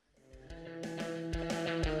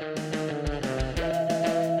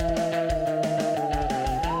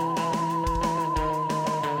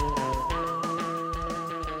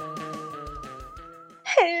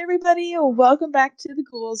everybody. Welcome back to the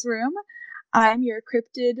Ghouls Room. I'm your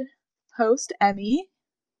cryptid host, Emmy.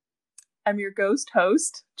 I'm your ghost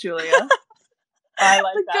host, Julia. I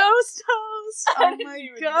like the that. Ghost host! Oh my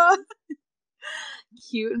god.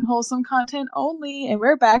 Cute and wholesome content only. And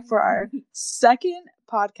we're back for our second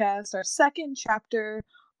podcast, our second chapter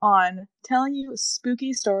on telling you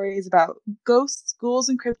spooky stories about ghosts, ghouls,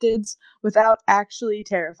 and cryptids without actually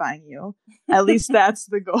terrifying you. At least that's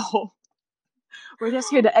the goal. We're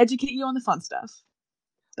just here to educate you on the fun stuff.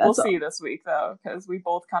 We'll see this week, though, because we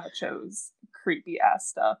both kind of chose creepy-ass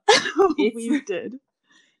stuff. We did.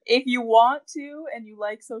 If you want to and you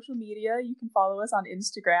like social media, you can follow us on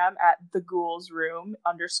Instagram at @theGhoulsRoom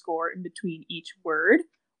 _ in between each word.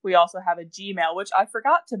 We also have a Gmail, which I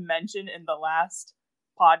forgot to mention in the last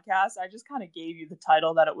podcast. I just kind of gave you the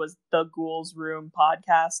title that it was The Ghouls Room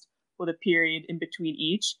Podcast with a period in between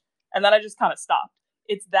each. And then I just kind of stopped.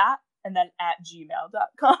 It's that and then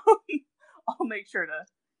 @gmail.com. I'll make sure to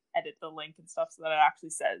edit the link and stuff so that it actually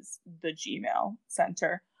says the Gmail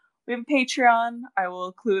Center. We have a Patreon. I will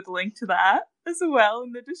include the link to that as well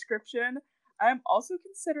in the description. I'm also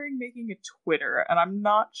considering making a Twitter, and I'm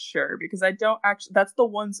not sure because I don't actually. That's the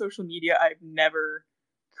one social media I've never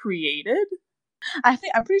created. I'm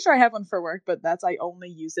pretty sure I have one for work, but I only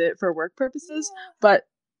use it for work purposes. Yeah. But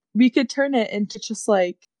we could turn it into just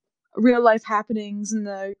like real life happenings in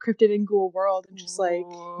the cryptid and ghoul world and just like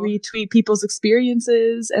retweet people's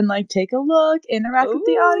experiences and like take a look, interact with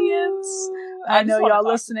the audience. I know y'all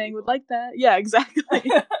listening would like that. Yeah, exactly.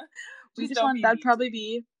 We just want that'd probably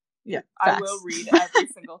be facts. I will read every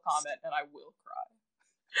single comment and I will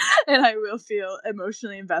cry. And I will feel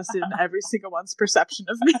emotionally invested in every single one's perception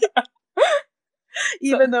of me.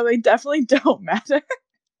 Even though they definitely don't matter.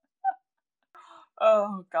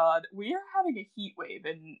 Oh god. We are having a heat wave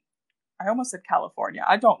in I almost said California.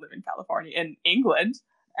 I don't live in California, in England,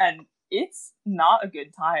 and it's not a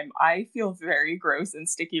good time. I feel very gross and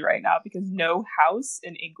sticky right now because no house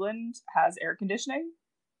in England has air conditioning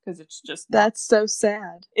because it's just that's so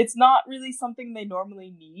sad. It's not really something they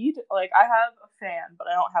normally need. Like I have a fan, but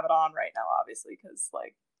I don't have it on right now, obviously, because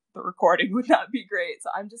like the recording would not be great.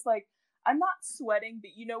 So I'm just like I'm not sweating,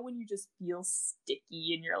 but you know when you just feel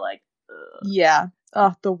sticky and you're like. Ugh. Yeah.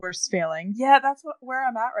 Oh, the worst feeling. Yeah, that's where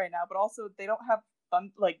I'm at right now. But also, they don't have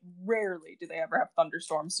rarely do they ever have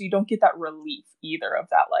thunderstorms, so you don't get that relief either of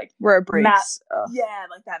that where it breaks.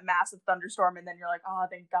 Like that massive thunderstorm, and then you're like, oh,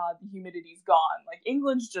 thank God, the humidity's gone. Like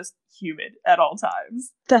England's just humid at all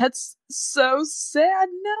times. That's so sad.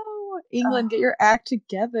 No, England, get your act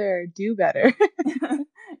together. Do better.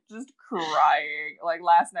 Just crying. Like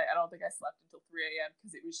last night, I don't think I slept until 3 a.m.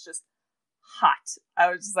 because it was just hot. I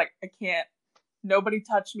was just like, I can't. Nobody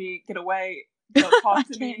touch me. Get away. Don't talk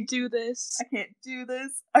to me. I can't do this. I can't do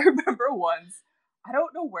this. I remember once, I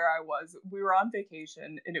don't know where I was. We were on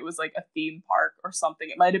vacation and it was like a theme park or something.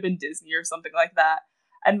 It might have been Disney or something like that.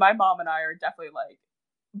 And my mom and I are definitely like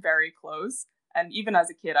very close. And even as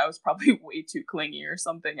a kid, I was probably way too clingy or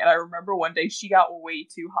something. And I remember one day she got way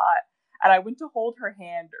too hot and I went to hold her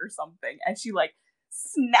hand or something. And she like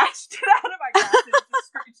snatched it out of my grasp and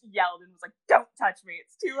just yelled and was like, don't touch me,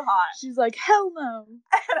 it's too hot. She's like, hell no.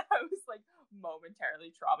 And I was like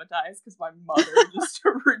momentarily traumatized because my mother just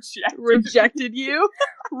rejected you.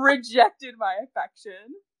 Rejected my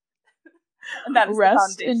affection. And that is the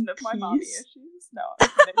foundation of my mommy issues. No, I'm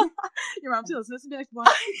kidding. Your mom's gonna listen to this and be like, what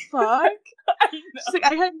the fuck? I know. She's like,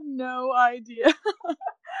 I had no idea.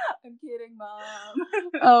 I'm kidding,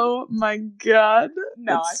 Mom. Oh my god.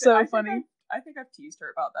 No, it's so funny. I think I've teased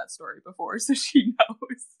her about that story before, so she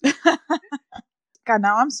knows. God,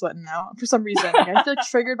 now I'm sweating now for some reason. Like, I feel like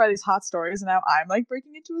triggered by these hot stories, and now I'm like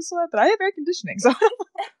breaking into a sweat. But I have air conditioning, so it's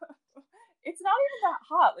not even that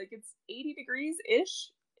hot. Like it's 80 degrees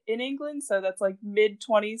ish in England, so that's like mid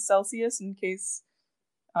 20s Celsius. In case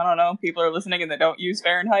I don't know, people are listening and they don't use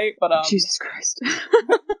Fahrenheit. But Jesus Christ,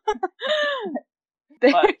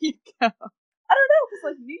 there you go. I don't know, because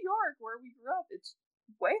like New York, where we grew up, it's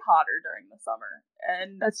way hotter during the summer,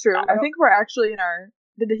 and that's true. I think we're actually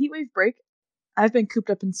did the heat wave break? I've been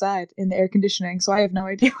cooped up inside in the air conditioning, so I have no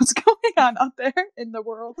idea what's going on out there in the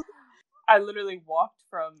world. I literally walked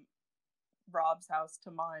from Rob's house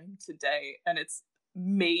to mine today, and it's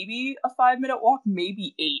maybe a 5-minute walk,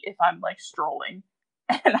 maybe 8 if I'm like strolling.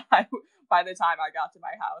 And by the time I got to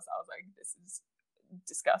my house, I was like, this is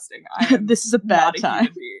disgusting. This is a bad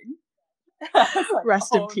time. Like,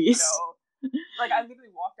 rest in peace. No. Like I literally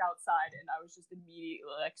walked outside and I was just immediately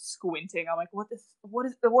like squinting. I'm like, what is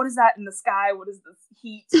that in the sky? What is this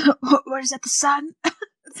heat? What is that? The sun?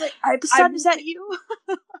 It's like the sun is that you?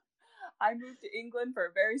 I moved to England for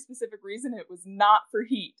a very specific reason. It was not for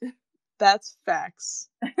heat. That's facts.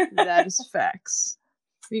 That is facts.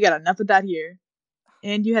 We got enough of that here.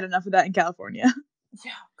 And you had enough of that in California.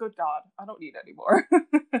 Yeah, good God. I don't need any more.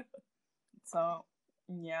 So,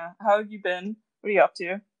 yeah. How have you been? What are you up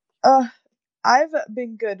to? I've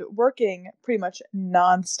been good working pretty much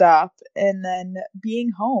nonstop and then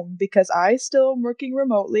being home because I still am working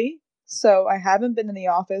remotely. So I haven't been in the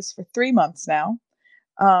office for 3 months now.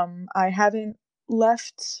 I haven't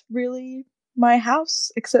left really my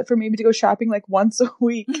house except for maybe to go shopping like once a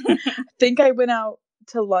week. I think I went out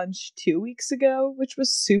to lunch 2 weeks ago, which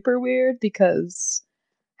was super weird because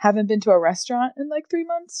I haven't been to a restaurant in like 3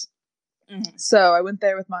 months. Mm-hmm. So I went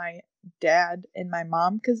there with my dad and my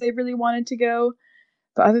mom because they really wanted to go.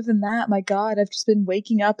 But other than that, my God, I've just been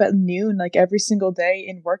waking up at noon like every single day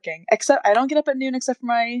and working. Except I don't get up at noon except for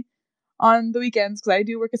on the weekends because I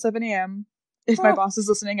do work at 7 a.m. If my boss is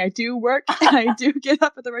listening, I do work and I do get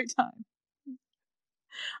up at the right time.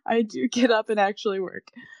 I do get up and actually work.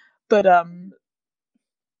 But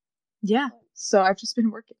yeah, so I've just been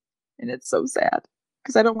working and it's so sad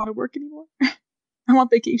because I don't want to work anymore. I want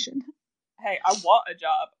vacation. Hey, I want a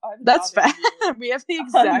job. That's fact. We have the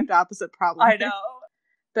exact opposite problem. I know.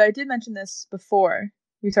 But I did mention this before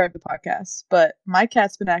we started the podcast, but my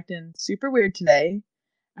cat's been acting super weird today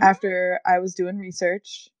after I was doing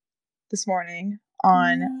research this morning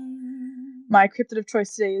on my cryptid of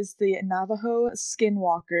choice today is the Navajo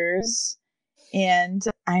skinwalkers. And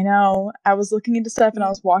I know I was looking into stuff and I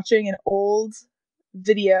was watching an old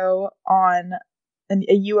video on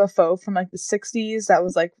a UFO from like the 60s that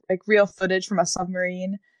was like real footage from a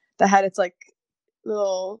submarine that had its like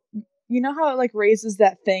little, you know how it like raises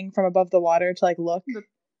that thing from above the water to like look? The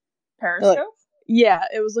periscope? Yeah,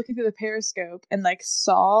 it was looking through the periscope and like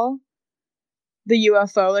saw the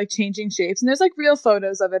UFO like changing shapes. And there's like real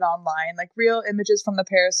photos of it online, like real images from the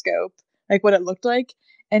periscope, like what it looked like.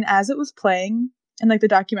 And as it was playing and like the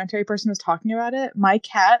documentary person was talking about it, my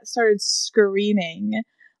cat started screaming.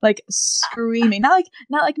 Like screaming, not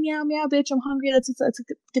like meow meow bitch, I'm hungry, let's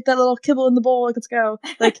get that little kibble in the bowl, like let's go,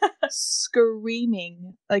 like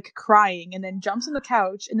screaming, like crying, and then jumps on the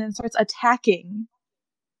couch and then starts attacking,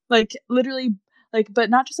 like literally, like, but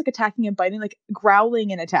not just like attacking and biting, like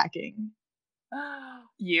growling and attacking.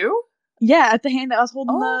 You? Yeah, at the hand that I was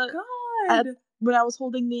holding God. When I was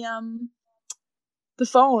holding the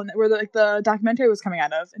phone where the documentary was coming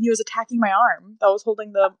out of, and he was attacking my arm that was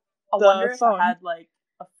holding the I wonder phone. If it had like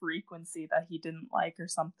a frequency that he didn't like or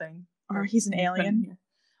something. Or he's an alien.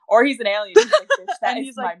 Or he's an alien. He's like, bitch, that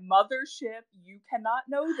is like, my mothership. You cannot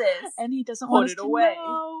know this. And he doesn't want us to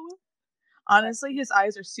know. Honestly, his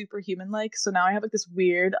eyes are super human-like, so now I have like this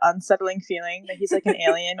weird, unsettling feeling that he's like an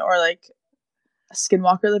alien or like a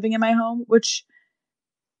skinwalker living in my home, which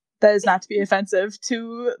that is not to be offensive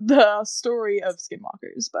to the story of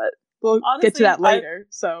skinwalkers, but we'll get to that later.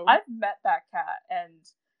 I've met that cat, and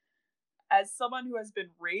as someone who has been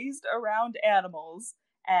raised around animals,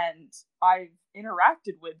 and I've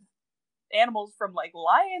interacted with animals from like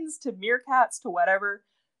lions to meerkats to whatever,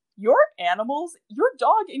 your animals, your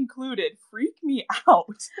dog included, freak me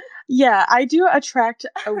out. Yeah, I do attract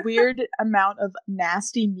a weird amount of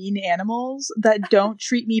nasty, mean animals that don't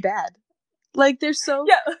treat me bad. Like, they're so...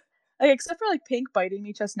 Yeah. Like, except for like Pink biting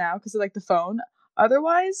me just now because of like the phone.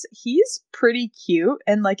 Otherwise, he's pretty cute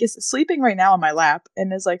and like is sleeping right now on my lap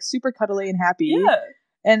and is like super cuddly and happy. Yeah.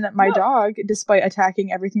 And my dog, despite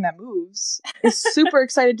attacking everything that moves, is super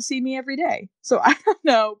excited to see me every day. So I don't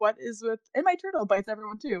know what is with... And my turtle bites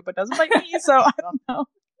everyone too, but doesn't bite me, so I don't know.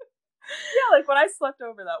 Yeah, like when I slept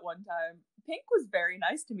over that one time, Pink was very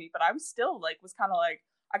nice to me, but I was still like, was kind of like,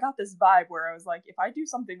 I got this vibe where I was like, if I do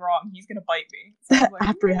something wrong, he's gonna bite me. So I was like,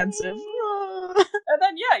 apprehensive. And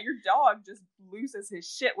then your dog just loses his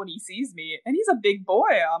shit when he sees me, and he's a big boy.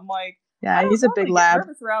 I'm like, yeah, he's a big lad. I'm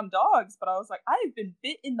nervous around dogs, but I was like, I have been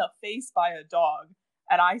bit in the face by a dog,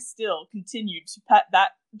 and I still continued to pet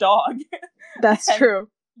that dog. That's true.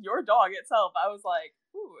 Your dog itself, I was like,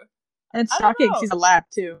 ooh. And it's shocking because he's a lab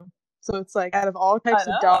too. So it's like, out of all types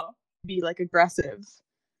of dogs, be like aggressive.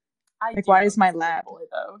 Like, why is my lab? Boy,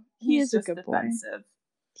 though. He is a good defensive. Boy.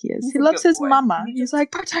 He is. He loves his mama. He's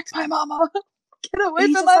like, protect my mama. Get away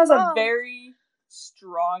from my mom. He just has a very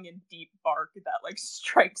strong and deep bark that like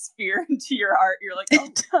strikes fear into your heart. You're like, oh.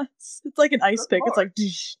 It does. It's like an ice pick. It's like,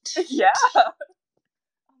 yeah. I'm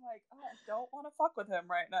like, oh, I don't want to fuck with him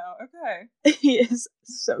right now. Okay. He is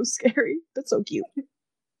so scary, but so cute.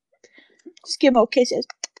 Just give him all kisses.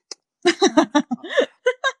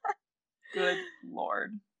 Good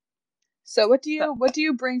Lord. So what do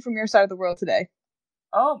you bring from your side of the world today?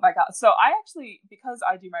 Oh my god. So I actually, because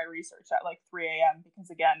I do my research at like 3 a.m., because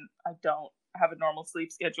again, I don't have a normal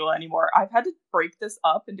sleep schedule anymore, I've had to break this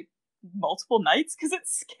up into multiple nights because it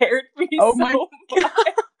scared me Oh so my much.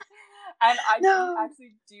 And I didn't no.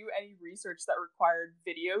 actually do any research that required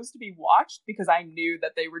videos to be watched because I knew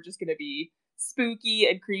that they were just going to be spooky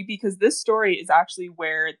and creepy, because this story is actually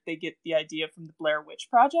where they get the idea from the Blair Witch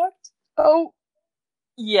Project. Oh,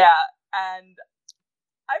 Yeah, and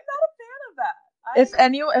I'm not a fan of that.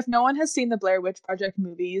 if no one has seen the Blair Witch Project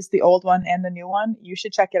movies, the old one and the new one, you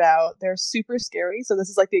should check it out. They're super scary. So this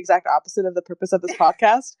is like the exact opposite of the purpose of this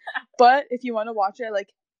podcast. But if you want to watch it like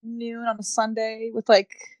noon on a Sunday with like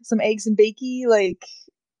some eggs and bakey, like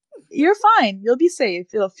you're fine. You'll be safe.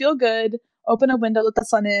 It'll feel good. Open a window, let the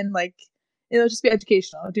sun in. Like it'll just be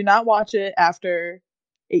educational. Do not watch it after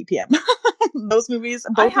 8 p.m. Those movies,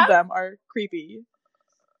 both of them are creepy.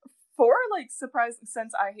 For like surprise,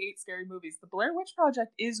 since I hate scary movies, the Blair Witch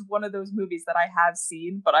Project is one of those movies that I have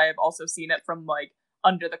seen, but I have also seen it from like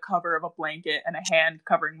under the cover of a blanket and a hand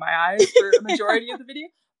covering my eyes for a majority of the video.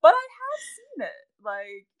 But I have seen it.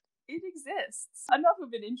 Like, it exists. Enough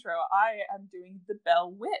of an intro. I am doing the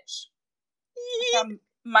Bell Witch from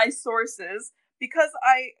my sources because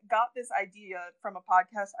I got this idea from a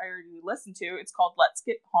podcast I already listened to. It's called Let's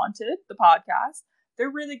Get Haunted, the podcast. They're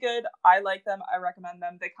really good. I like them. I recommend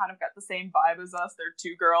them. They kind of got the same vibe as us. They're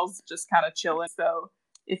two girls just kind of chilling. So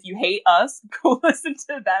if you hate us, go listen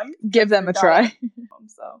to them. Give them a try.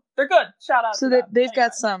 So they're good. Shout out to them. They've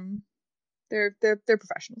got some. They're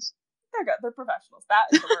professionals. They're good. They're professionals. That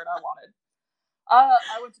is the word I wanted.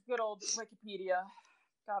 I went to good old Wikipedia.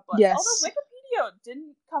 God bless. Yes. Although Wikipedia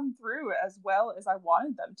didn't come through as well as I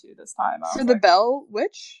wanted them to this time. For the Bell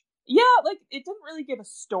Witch? Yeah, like, it didn't really give a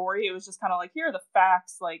story. It was just kind of like, here are the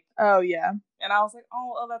facts, like... Oh, yeah. And I was like,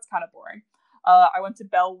 oh, that's kind of boring. I went to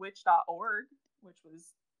bellwitch.org, which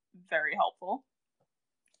was very helpful.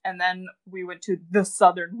 And then we went to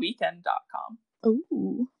thesouthernweekend.com.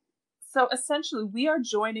 Ooh. So, essentially, we are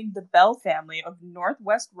joining the Bell family of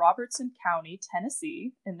Northwest Robertson County,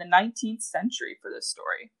 Tennessee, in the 19th century for this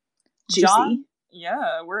story. Juicy.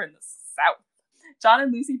 Yeah, we're in the South. John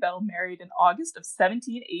and Lucy Bell married in August of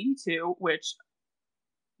 1782, which,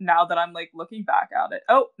 now that I'm, like, looking back at it...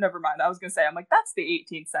 Oh, never mind. I was going to say, I'm like, that's the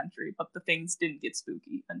 18th century, but the things didn't get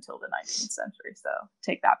spooky until the 19th century, so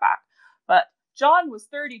take that back. But John was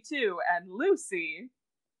 32, and Lucy...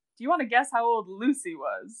 Do you want to guess how old Lucy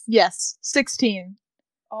was? Yes, 16.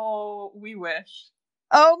 Oh, we wish.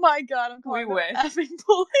 Oh my god, I'm calling effing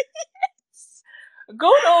police.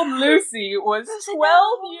 Good old Lucy was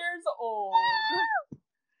 12 years old.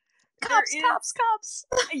 Cops.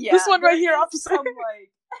 Yeah, this one right here, officer.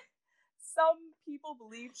 Some people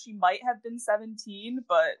believe she might have been 17,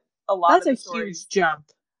 but a lot of the stories... That's a huge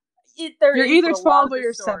jump. You're either 12 or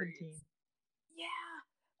you're 17. Yeah.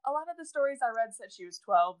 A lot of the stories I read said she was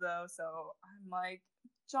 12, though, so I'm like,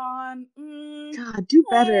 John, God, do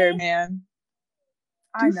better, man.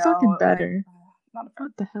 I know. Fucking better. Not a fan.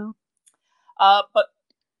 What the hell? But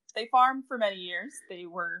they farmed for many years. They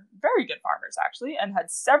were very good farmers, actually, and had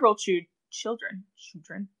several children.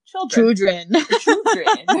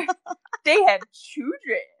 They had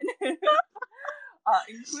children.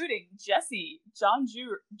 Including Jesse, John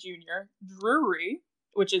Jr., Drury,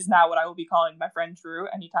 which is now what I will be calling my friend Drew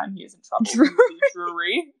anytime he is in trouble.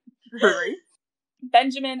 Drury.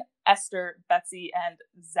 Benjamin, Esther, Betsy, and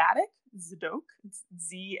Zadok. It's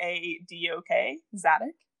Zadok.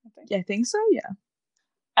 Zadok, I think. Yeah, I think so, yeah.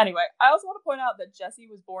 Anyway, I also want to point out that Jesse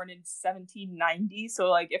was born in 1790, so,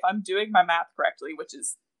 like, if I'm doing my math correctly, which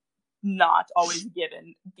is not always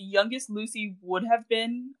given, the youngest Lucy would have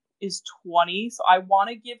been is 20, so I want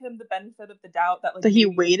to give him the benefit of the doubt that, like, he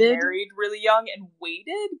waited, married really young and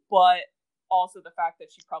waited, but also the fact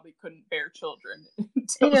that she probably couldn't bear children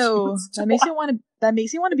until she was 20. that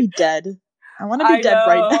makes me want to be dead. I want to be dead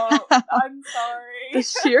right now. I'm sorry. The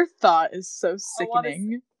sheer thought is so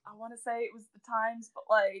sickening. I want to say it was the times, but,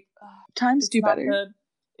 like, times do better.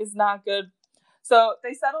 It's not good. So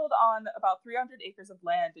they settled on about 300 acres of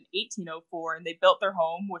land in 1804, and they built their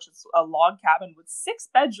home, which is a log cabin with 6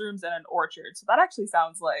 bedrooms and an orchard. So that actually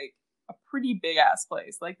sounds like a pretty big-ass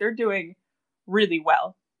place. Like, they're doing really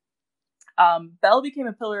well. Bell became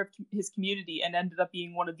a pillar of his community and ended up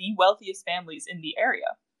being one of the wealthiest families in the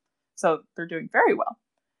area. So they're doing very well.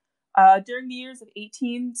 During the years of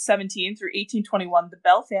 1817 through 1821, the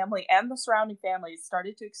Bell family and the surrounding families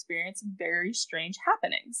started to experience some very strange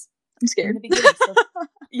happenings. I'm scared. In the beginning,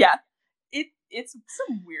 yeah, it's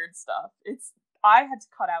some weird stuff. I had to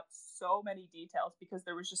cut out so many details because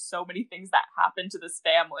there was just so many things that happened to this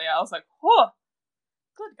family. I was like, oh,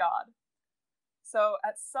 good God. So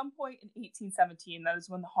at some point in 1817, that is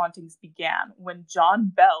when the hauntings began, when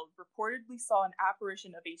John Bell reportedly saw an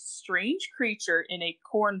apparition of a strange creature in a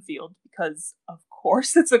cornfield, because of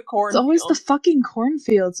course it's a It's always the cornfield. fucking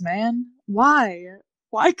cornfields, man. Why?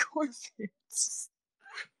 Why cornfields?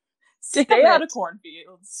 Stay Damn out it. of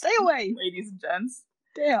cornfields. Stay away. Ladies and gents.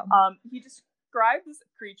 Damn. He described this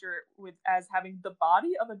creature as having the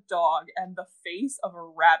body of a dog and the face of a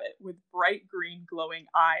rabbit with bright green glowing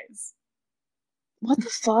eyes. What the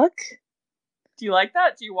fuck? Do you like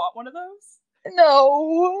that? Do you want one of those?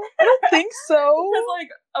 No, I don't think so. Because, like,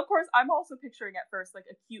 of course, I'm also picturing at first, like,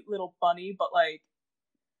 a cute little bunny, but, like,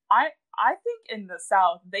 I think in the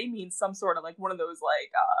South, they mean some sort of, like, one of those,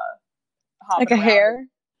 like a hare?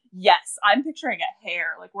 Yes, I'm picturing a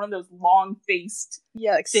hare, like one of those long-faced,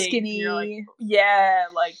 yeah, like things, skinny, like, yeah,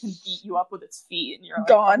 like can beat you up with its feet, and you're like,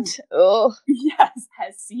 gaunt. Oh. Yes,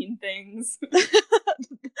 has seen things.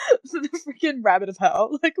 The freaking rabbit of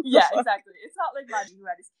hell. Like, yeah, exactly. It's not like Buddy who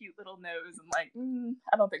had his cute little nose and like,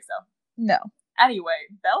 I don't think so. No. Anyway,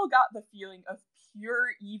 Belle got the feeling of pure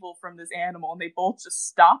evil from this animal, and they both just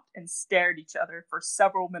stopped and stared at each other for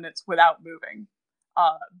several minutes without moving.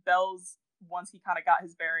 Belle's, once he kind of got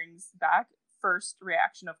his bearings back, first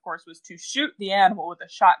reaction, of course, was to shoot the animal with a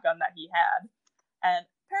shotgun that he had. And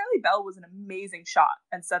apparently Belle was an amazing shot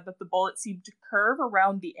and said that the bullet seemed to curve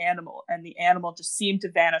around the animal, and the animal just seemed to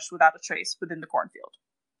vanish without a trace within the cornfield.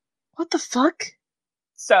 What the fuck?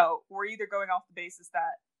 So we're either going off the basis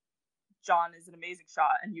that John is an amazing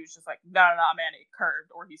shot and he was just like, no, man, it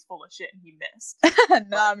curved, or he's full of shit and he missed.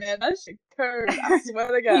 Nah, man, that shit curved. I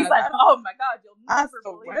swear to God. He's like, oh my God, you'll never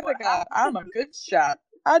believe I swear what to God, happened. I'm a good shot.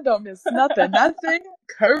 I don't miss nothing. That thing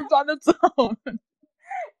curved on its own.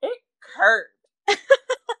 It curved.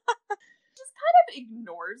 Just kind of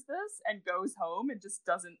ignores this and goes home and just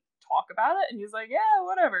doesn't talk about it. And he's like, yeah,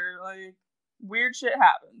 whatever. Like, weird shit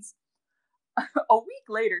happens. A week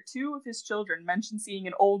later, 2 of his children mentioned seeing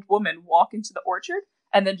an old woman walk into the orchard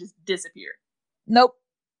and then just disappear. Nope.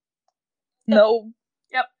 No.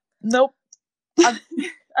 Yep. Nope.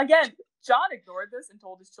 Again, John ignored this and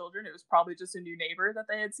told his children it was probably just a new neighbor that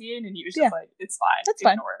they had seen, and he was just like, it's fine. That's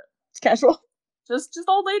Ignore fine. it. It's casual. Just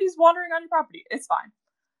old ladies wandering on your property. It's fine.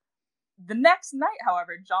 The next night,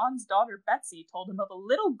 however, John's daughter Betsy told him of a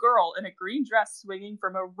little girl in a green dress swinging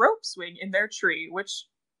from a rope swing in their tree, which,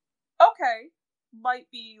 okay, might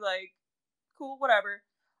be, like, cool, whatever.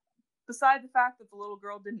 Beside the fact that the little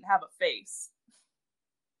girl didn't have a face.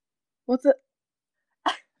 What's it?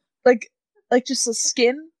 Like just a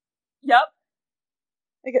skin? Yep.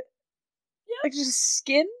 Like just a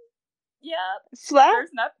skin? Yep. Flat?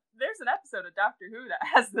 There's an episode of Doctor Who that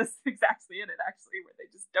has this exactly in it, actually, where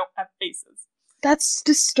they just don't have faces. That's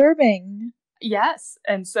disturbing. Yes,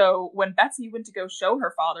 and so when Betsy went to go show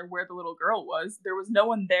her father where the little girl was, there was no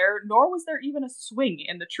one there, nor was there even a swing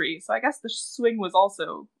in the tree. So I guess the swing was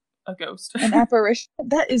also a ghost. An apparition?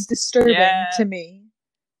 That is disturbing to me.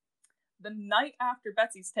 The night after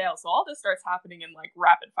Betsy's tale, so all this starts happening in, like,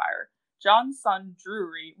 rapid fire. John's son,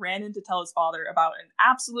 Drury, ran in to tell his father about an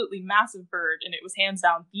absolutely massive bird, and it was hands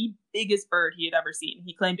down the biggest bird he had ever seen.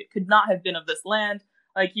 He claimed it could not have been of this land.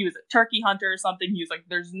 Like, he was a turkey hunter or something. He was like,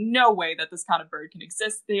 there's no way that this kind of bird can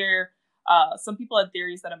exist there. Some people had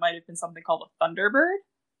theories that it might have been something called a thunderbird,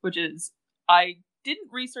 which is, I didn't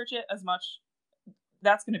research it as much.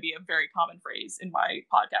 That's going to be a very common phrase in my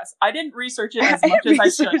podcast. I didn't research it as much as I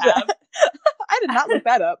should have. I did not look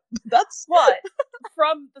that up. That's what?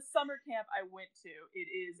 From the summer camp I went to, it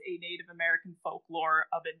is a Native American folklore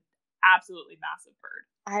of an absolutely massive bird.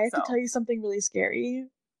 I have to tell you something really scary.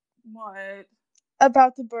 What?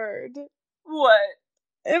 About the bird. What?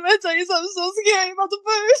 I'm gonna tell you something so scary about the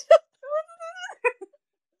bird.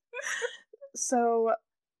 So,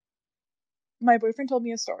 my boyfriend told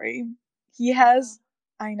me a story. He has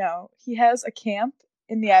a camp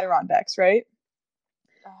in the Adirondacks, right?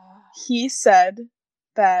 He said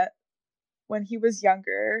that when he was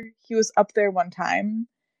younger, he was up there one time,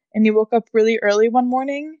 and he woke up really early one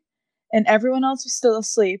morning, and everyone else was still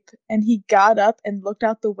asleep, and he got up and looked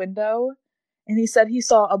out the window, and he said he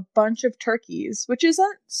saw a bunch of turkeys, which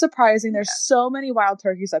isn't surprising. There's so many wild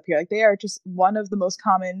turkeys up here. Like, they are just one of the most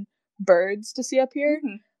common birds to see up here.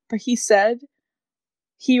 Mm-hmm. But he said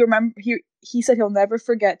he said he'll never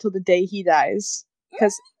forget till the day he dies,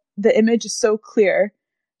 because the image is so clear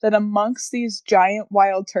that amongst these giant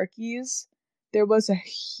wild turkeys, there was a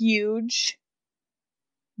huge,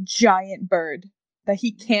 giant bird that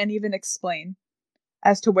he can't even explain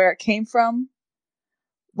as to where it came from,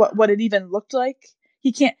 what it even looked like.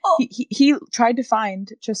 He can't. He tried to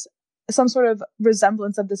find just some sort of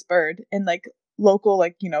resemblance of this bird in, like, local,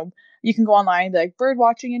 like, you can go online and be like, bird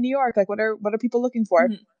watching in New York, like what are people looking for?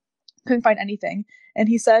 Mhm. Couldn't find anything. And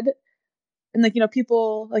he said, and like,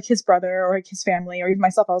 people like his brother or like his family or even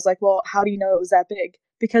myself, I was like, well, how do you know it was that big?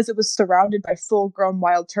 Because it was surrounded by full grown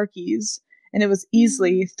wild turkeys, and it was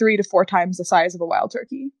easily 3 to 4 times the size of a wild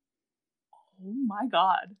turkey. Oh my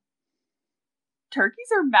god. Turkeys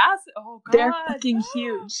are massive. Oh god. They're fucking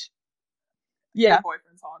huge. Yeah. Your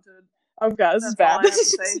boyfriend's haunted. Oh god, this is That's all bad. I have to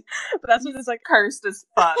say. But that's what it's like. Cursed as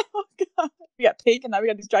fuck. Oh god. We got pink, and now we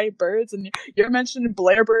got these giant birds, and you're mentioning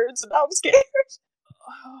Blair birds, and now I'm scared.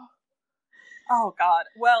 Oh god.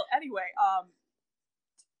 Well, anyway,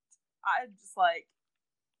 I just like,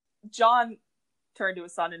 John turned to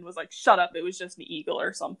his son and was like, shut up, it was just an eagle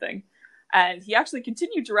or something. And he actually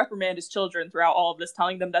continued to reprimand his children throughout all of this,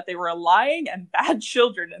 telling them that they were lying and bad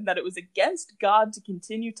children and that it was against God to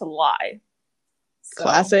continue to lie. So,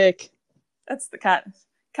 classic. That's the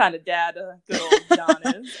kind of dad good old John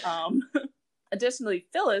is. Additionally,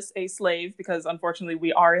 Phyllis, a slave, because unfortunately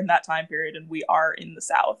we are in that time period and we are in the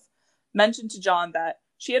South, mentioned to John that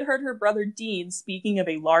she had heard her brother Dean speaking of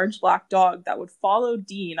a large black dog that would follow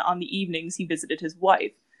Dean on the evenings he visited his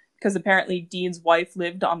wife, because apparently Dean's wife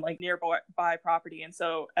lived on like nearby property, and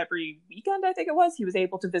so every weekend, I think it was, he was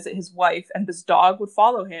able to visit his wife, and this dog would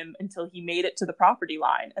follow him until he made it to the property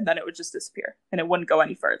line, and then it would just disappear and it wouldn't go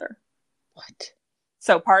any further. What?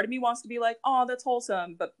 So part of me wants to be like, oh, that's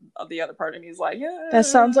wholesome, but the other part of me is like, yeah. That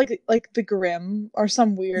sounds like the Grimm or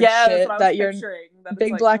some weird shit that you're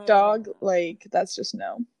big like, black dog. Like, that's just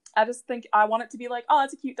no. I just think I want it to be like, oh,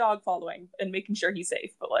 it's a cute dog following and making sure he's safe,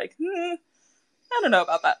 but like, I don't know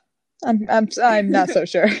about that. I'm not so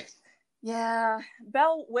sure. Yeah,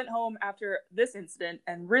 Bell went home after this incident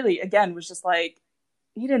and really, again, was just like,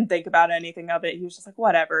 he didn't think about anything of it. He was just like,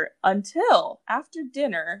 whatever. Until after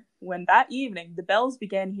dinner, when that evening, the Bells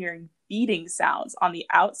began hearing beating sounds on the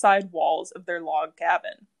outside walls of their log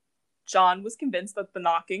cabin. John was convinced that the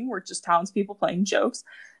knocking were just townspeople playing jokes,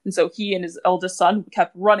 and so he and his eldest son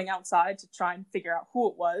kept running outside to try and figure out who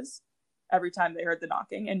it was every time they heard the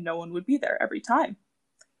knocking, and no one would be there every time.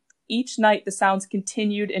 Each night, the sounds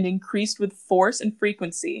continued and increased with force and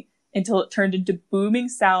frequency, until it turned into booming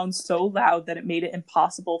sounds so loud that it made it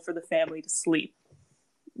impossible for the family to sleep.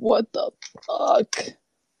 What the fuck?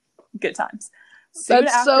 Good times.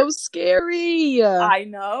 That's so scary. I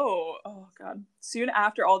know. Oh, God. Soon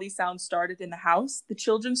after all these sounds started in the house, the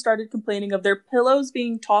children started complaining of their pillows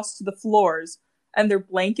being tossed to the floors and their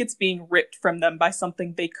blankets being ripped from them by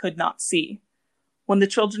something they could not see. When the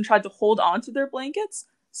children tried to hold on to their blankets,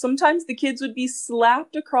 sometimes the kids would be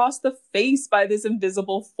slapped across the face by this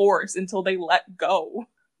invisible force until they let go.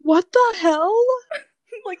 What the hell?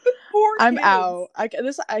 Like the poor I'm kids. out.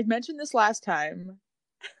 I mentioned this last time.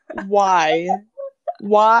 Why?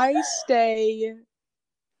 Why stay?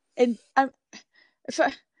 And I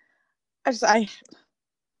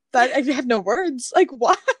have no words. Like,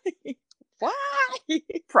 why? Why?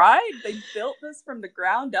 Pride. They built this from the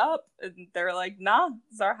ground up, and they're like, nah,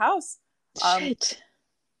 it's our house. Shit.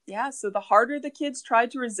 Yeah, so the harder the kids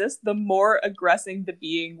tried to resist, the more aggressive the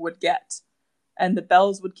being would get. And the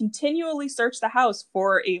Bells would continually search the house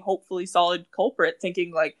for a hopefully solid culprit,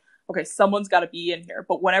 thinking like, okay, someone's got to be in here.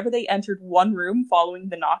 But whenever they entered one room following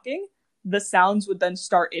the knocking, the sounds would then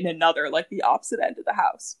start in another, like the opposite end of the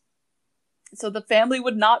house. So the family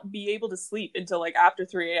would not be able to sleep until like after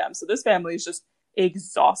 3 a.m. So this family is just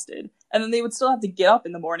exhausted. And then they would still have to get up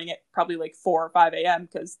in the morning at probably like 4 or 5 a.m.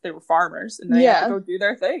 because they were farmers and they had to go do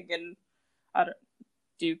their thing and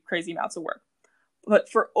do crazy amounts of work. But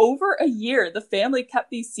for over a year, the family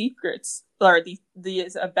kept these secrets, or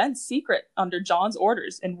these events secret under John's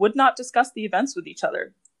orders, and would not discuss the events with each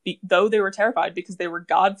other, though they were terrified because they were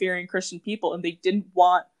God-fearing Christian people and they didn't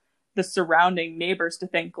want the surrounding neighbors to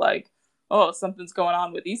think like, oh, something's going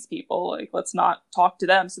on with these people, like, let's not talk to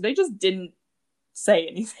them. So they just didn't say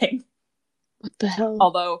anything. What the hell?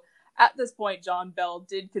 Although, at this point, John Bell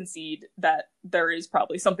did concede that there is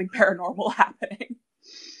probably something paranormal happening.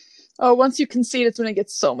 Oh, once you concede, it's when it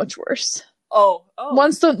gets so much worse. Oh.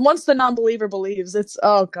 Once the non-believer believes, it's,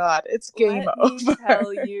 oh god, it's game over. Let me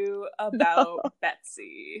tell you about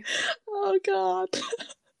Betsy. Oh god.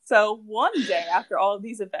 So one day after all of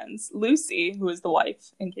these events, Lucy, who is the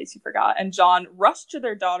wife, in case you forgot, and John rushed to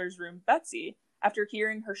their daughter's room, Betsy, after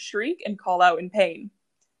hearing her shriek and call out in pain.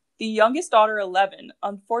 The youngest daughter, 11,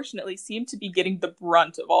 unfortunately seemed to be getting the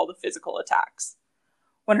brunt of all the physical attacks.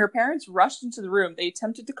 When her parents rushed into the room, they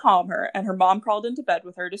attempted to calm her, and her mom crawled into bed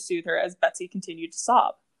with her to soothe her as Betsy continued to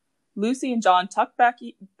sob. Lucy and John tucked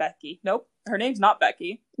Becky. Nope, her name's not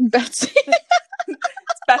Becky. Betsy.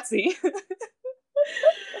 It's Betsy.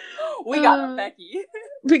 We got her, Becky.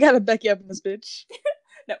 We gotta Becky up in this bitch.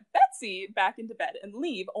 Now, Betsy back into bed and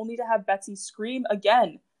leave, only to have Betsy scream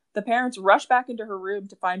again. The parents rush back into her room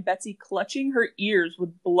to find Betsy clutching her ears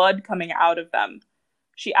with blood coming out of them.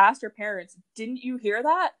 She asked her parents, "Didn't you hear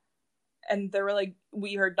that?" And they were like,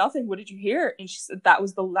 "We heard nothing. What did you hear?" And she said that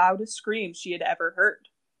was the loudest scream she had ever heard.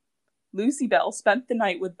 Lucy Bell spent the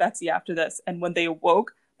night with Betsy after this, and when they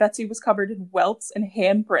awoke, Betsy was covered in welts and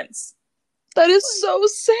handprints. That is so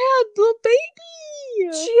sad, little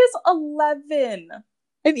baby. She is 11.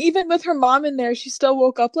 And even with her mom in there, she still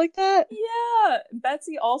woke up like that? Yeah.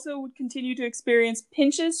 Betsy also would continue to experience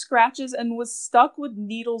pinches, scratches, and was stuck with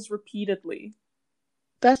needles repeatedly.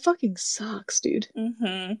 That fucking sucks, dude.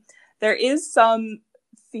 Mm-hmm. There is some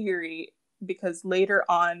theory, because later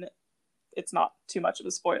on, it's not too much of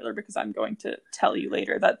a spoiler because I'm going to tell you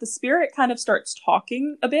later, that the spirit kind of starts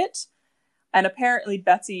talking a bit, and apparently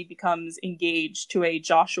Betsy becomes engaged to a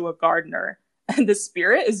Joshua Gardner, and the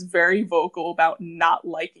spirit is very vocal about not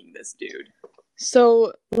liking this dude.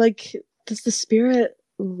 So, like, does the spirit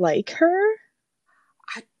like her?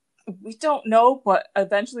 We don't know, but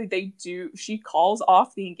eventually they do. She calls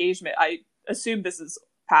off the engagement. I assume this is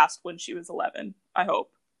past when she was 11. I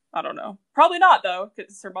hope. I don't know. Probably not, though,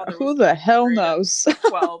 because her mother was Who the hell knows?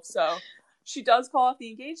 12, so she does call off the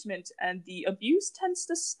engagement, and the abuse tends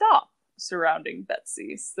to stop surrounding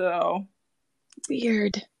Betsy, so...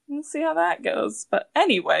 Weird. We'll see how that goes. But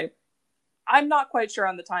anyway, I'm not quite sure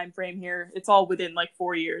on the time frame here. It's all within,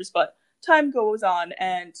 4 years, but time goes on,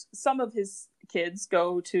 and some of his kids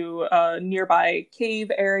go to a nearby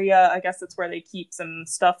cave area. I guess that's where they keep some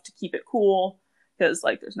stuff to keep it cool, because,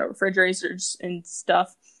 there's no refrigerators and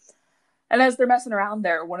stuff. And as they're messing around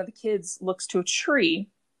there, one of the kids looks to a tree,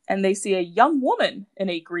 and they see a young woman in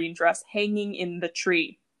a green dress hanging in the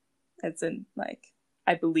tree. It's in,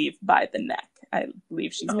 I believe, by the neck. I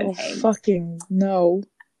believe she's been hanged. Oh, fucking no.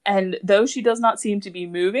 And though she does not seem to be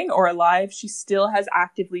moving or alive, she still has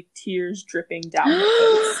actively tears dripping down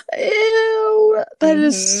her face. Ew! That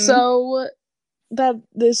is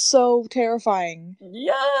so terrifying.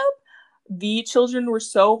 Yep. The children were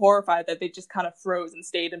so horrified that they just kind of froze and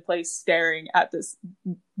stayed in place staring at this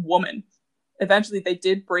woman. Eventually, they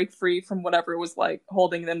did break free from whatever was,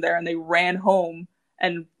 holding them there, and they ran home.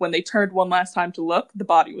 And when they turned one last time to look, the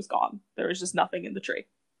body was gone. There was just nothing in the tree.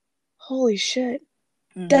 Holy shit.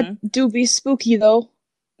 Mm-hmm. That do be spooky, though.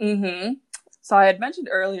 Mm-hmm. So I had mentioned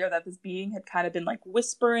earlier that this being had kind of been,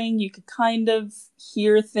 whispering. You could kind of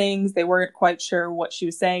hear things. They weren't quite sure what she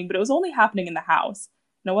was saying, but it was only happening in the house.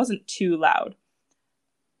 And it wasn't too loud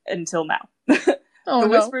until now. The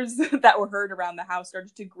whispers that were heard around the house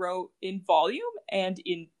started to grow in volume and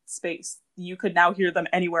in space. You could now hear them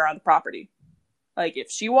anywhere on the property.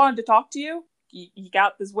 If she wanted to talk to you, you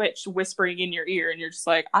got this witch whispering in your ear, and you're just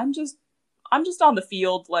like, I'm just on the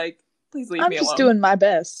field. Please leave me alone. I'm just doing my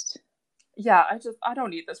best. Yeah, I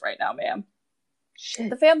don't need this right now, ma'am.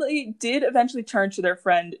 Shit. The family did eventually turn to their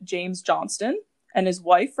friend James Johnston and his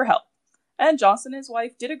wife for help. And Johnston and his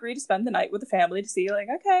wife did agree to spend the night with the family to see,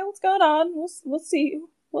 okay, what's going on? We'll see.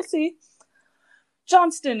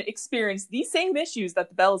 Johnston experienced the same issues that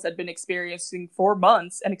the Bells had been experiencing for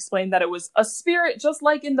months and explained that it was a spirit just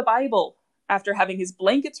like in the Bible. After having his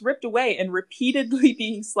blankets ripped away and repeatedly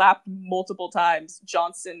being slapped multiple times,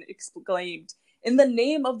 Johnston exclaimed, "In the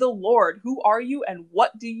name of the Lord, who are you and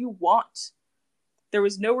what do you want?" There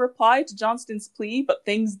was no reply to Johnston's plea, but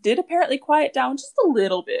things did apparently quiet down just a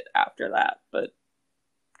little bit after that. But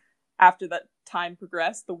after that time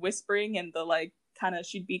progressed, the whispering and the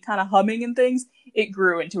she'd be kind of humming and things, it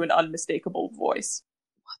grew into an unmistakable voice.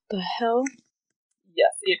 What the hell?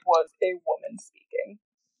 Yes, it was a woman speaking.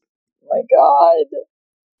 Oh my god.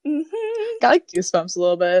 Mm-hmm. Got goosebumps a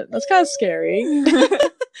little bit. That's kind of scary.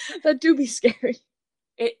 That do be scary.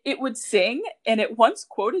 It would sing, and it once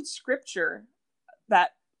quoted scripture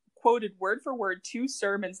that quoted word for word 2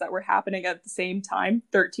 sermons that were happening at the same time,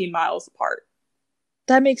 13 miles apart.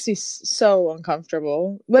 That makes me so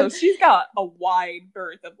uncomfortable. So she's got a wide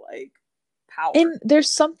berth of power. And there's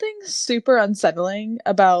something super unsettling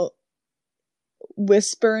about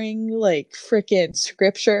whispering freaking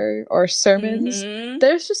scripture or sermons. Mm-hmm.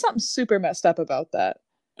 There's just something super messed up about that.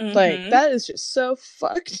 Mm-hmm. That is just so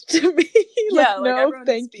fucked to me. Yeah, no,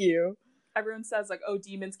 thank you. Everyone says oh,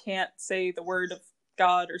 demons can't say the word of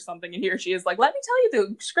God or something, and here she is let me tell you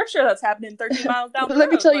the scripture that's happening 13 miles down the road. Let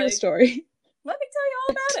me tell you a story. Let me tell you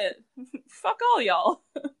all about it. Fuck all y'all.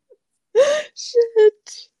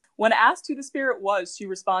 Shit. When asked who the spirit was, she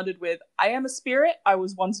responded with, "I am a spirit. I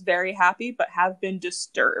was once very happy, but have been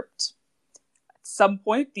disturbed." At some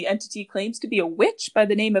point, the entity claims to be a witch by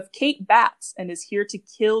the name of Kate Batts and is here to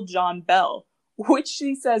kill John Bell, which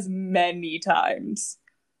she says many times.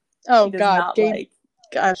 Oh she does God, not like.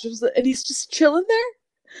 Gosh, and he's just chilling there.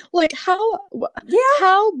 Like, Yeah.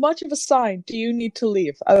 how much of a sign do you need to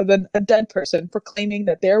leave other than a dead person proclaiming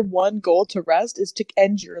that their one goal to rest is to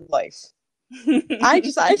end your life? I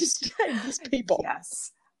these people.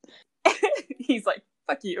 Yes. He's like,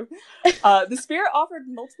 fuck you. The spirit offered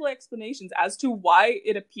multiple explanations as to why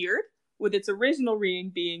it appeared, with its original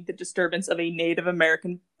reading being the disturbance of a Native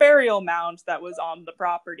American burial mound that was on the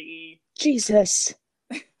property. Jesus.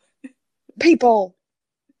 People,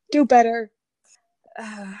 do better.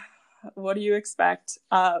 What do you expect?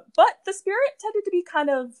 But the spirit tended to be kind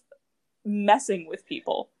of messing with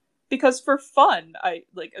people. Because for fun, I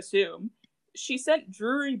assume, she sent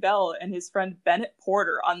Drury Bell and his friend Bennett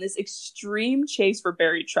Porter on this extreme chase for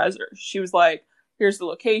buried treasure. She was like, here's the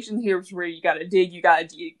location, here's where you gotta dig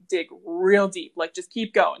real deep. Like, just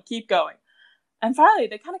keep going. And finally,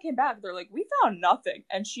 they kind of came back. They're like, we found nothing.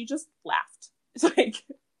 And she just laughed. It's like,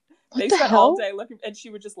 they spent all day looking, and she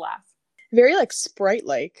would just laugh. Very, like,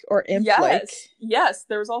 sprite-like, or imp-like. Yes.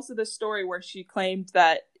 There was also this story where she claimed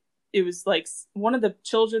that it was, like, one of the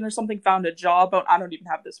children or something found a jawbone. I don't even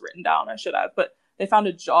have this written down. I should have. But they found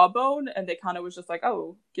a jawbone, and they kind of was just like,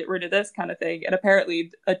 oh, get rid of this kind of thing. And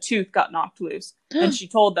apparently a tooth got knocked loose. And she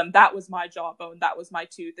told them, that was my jawbone. That was my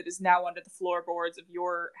tooth. It is now under the floorboards of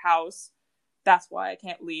your house. That's why I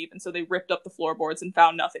can't leave. And so they ripped up the floorboards and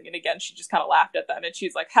found nothing. And again, she just kind of laughed at them. And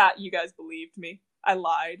she's like, ha, you guys believed me. I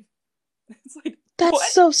lied. It's like, that's what?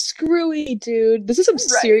 So screwy, dude. This is some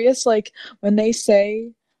serious, like, when they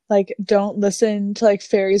say, like, don't listen to, like,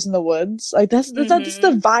 fairies in the woods. Like, that's not just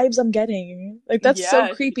the vibes I'm getting. Like, that's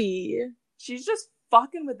so creepy. She's just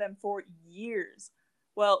fucking with them for years.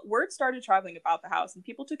 Well, word started traveling about the house, and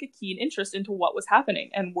people took a keen interest into what was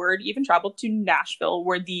happening. And word even traveled to Nashville,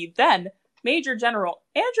 where the then Major General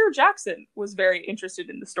Andrew Jackson was very interested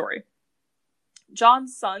in the story.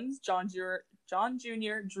 John's sons, John Jr.,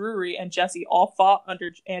 Drury, and Jesse all fought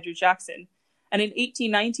under Andrew Jackson. And in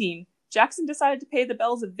 1819, Jackson decided to pay the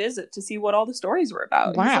Bells a visit to see what all the stories were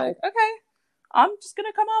about. Wow. He's like, okay, I'm just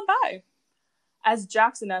going to come on by. As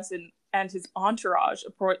Jackson and his entourage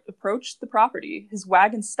approached the property, his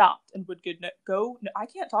wagon stopped and would go... I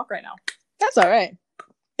can't talk right now. That's all right.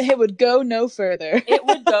 It would go no further. It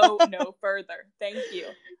would go no further. Thank you.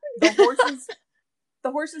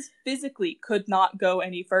 The horses physically could not go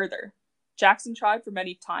any further. Jackson tried for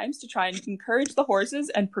many times to try and encourage the horses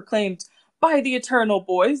and proclaimed, by the eternal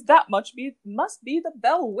boys, that must be the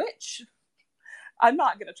Bell Witch. I'm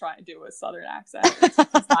not going to try and do a southern accent. It's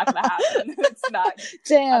not going to happen. It's not.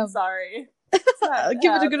 Damn. I'm sorry.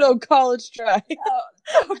 Give it a good old college try.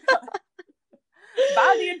 Oh God.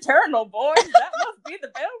 By the eternal boys, that must be the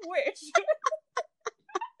Bell Witch.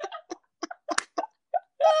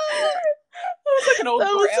 I was like an old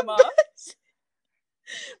grandma.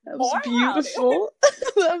 That was beautiful.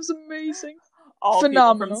 That was amazing. All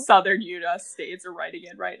phenomenal. People from southern U.S. states are writing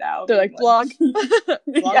in right now. They're like, blog.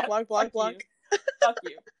 Yes, blog. Fuck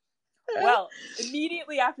you. Well,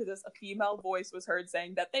 immediately after this, a female voice was heard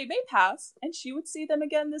saying that they may pass, and she would see them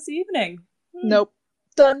again this evening. Nope.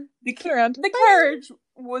 Done. The carriage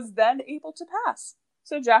was then able to pass.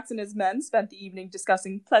 So Jackson and his men spent the evening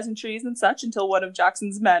discussing pleasantries and such until one of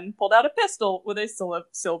Jackson's men pulled out a pistol with a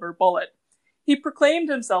silver bullet. He proclaimed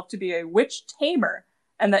himself to be a witch tamer,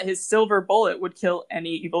 and that his silver bullet would kill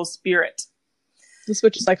any evil spirit. This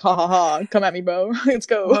witch is like, ha ha ha, come at me, Bo. Let's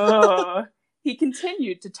go. He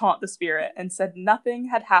continued to taunt the spirit and said nothing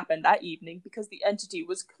had happened that evening because the entity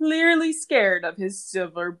was clearly scared of his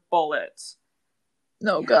silver bullet.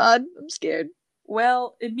 No, God, I'm scared.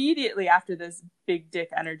 Well, immediately after this big dick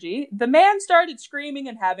energy, the man started screaming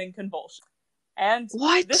and having convulsions. And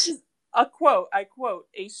what? This is a quote, I quote,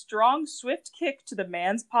 a strong, swift kick to the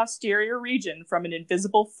man's posterior region from an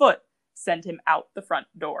invisible foot sent him out the front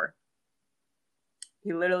door.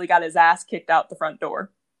 He literally got his ass kicked out the front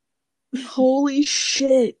door. Holy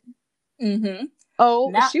shit. Mm-hmm.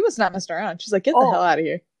 Oh, she was not messing around. She's like, get the hell out of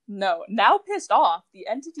here. No. Now pissed off, the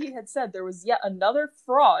entity had said there was yet another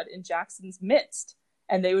fraud in Jackson's midst,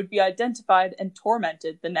 and they would be identified and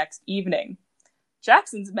tormented the next evening.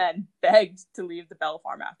 Jackson's men begged to leave the Bell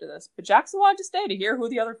Farm after this, but Jackson wanted to stay to hear who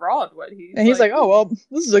the other fraud was. He's like, oh, well,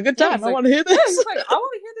 this is a good time. I want to hear this. Yeah, he's like, I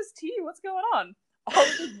want to hear this tea. What's going on? All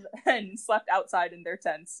of his men slept outside in their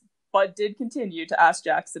tents, but did continue to ask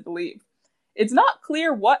Jackson to leave. It's not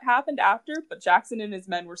clear what happened after, but Jackson and his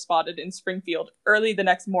men were spotted in Springfield early the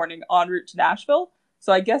next morning en route to Nashville,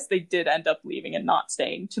 so I guess they did end up leaving and not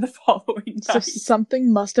staying to the following night. So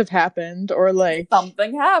something must have happened, or like...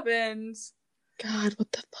 Something happened. God,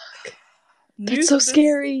 what the fuck? That's so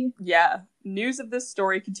scary. Yeah. news of this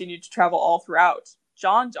story continued to travel all throughout.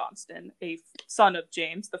 John Johnston, a son of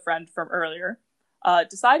James, the friend from earlier,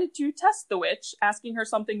 decided to test the witch, asking her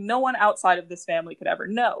something no one outside of this family could ever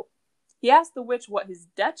know. He asked the witch what his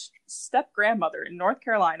Dutch step-grandmother in North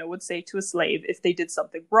Carolina would say to a slave if they did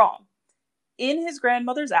something wrong. In his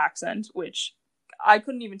grandmother's accent, which I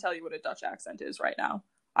couldn't even tell you what a Dutch accent is right now.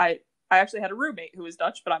 I actually had a roommate who was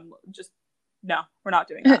Dutch, but I'm just, no, we're not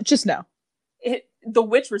doing that. Just no. The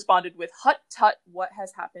witch responded with, "Hut tut, what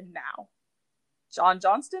has happened now?" John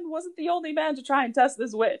Johnston wasn't the only man to try and test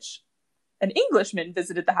this witch. An Englishman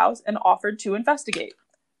visited the house and offered to investigate.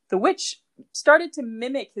 The witch started to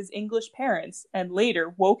mimic his English parents and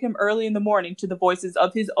later woke him early in the morning to the voices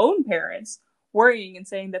of his own parents, worrying and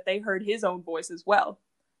saying that they heard his own voice as well.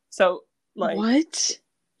 So, like... What?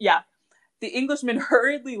 Yeah. The Englishman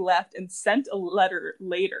hurriedly left and sent a letter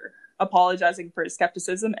later, apologizing for his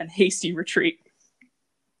skepticism and hasty retreat.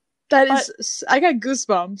 That is... I got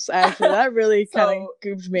goosebumps, actually. That really kind of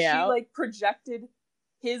gooped me out. She, like, projected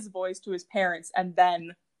his voice to his parents and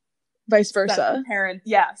then... Vice versa.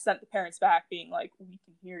 Sent the parents back being like, "We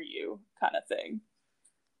can hear you," kind of thing.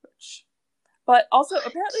 But also,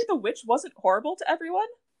 apparently the witch wasn't horrible to everyone.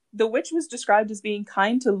 The witch was described as being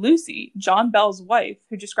kind to Lucy, John Bell's wife,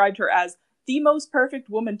 who described her as the most perfect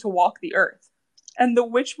woman to walk the earth. And the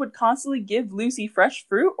witch would constantly give Lucy fresh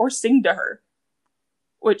fruit or sing to her.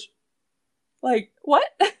 Which, like, what?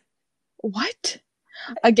 What?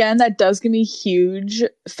 Again, that does give me huge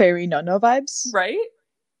fairy no-no vibes. Right?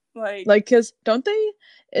 Like, because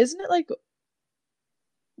isn't it like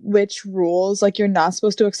witch rules, like you're not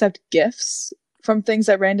supposed to accept gifts from things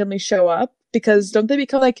that randomly show up, because don't they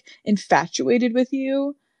become like infatuated with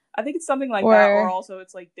you? I think it's something like that, or also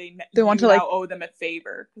it's like they want to like owe them a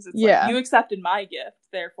favor, because it's like, you accepted my gift,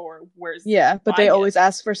 therefore where's but they always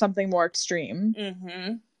ask for something more extreme.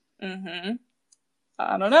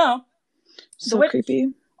 I don't know. So creepy.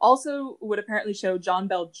 Also would apparently show John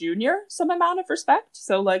Bell Jr. some amount of respect.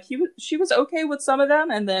 So, like, she was okay with some of them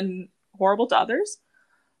and then horrible to others.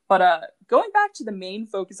 But going back to the main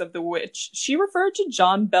focus of the witch, she referred to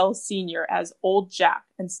John Bell Sr. as Old Jack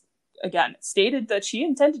and, again, stated that she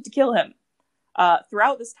intended to kill him.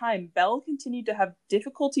 Throughout this time, Bell continued to have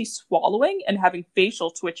difficulty swallowing and having facial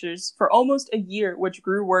twitches for almost a year, which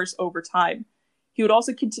grew worse over time. He would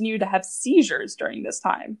also continue to have seizures during this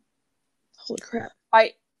time. Holy crap.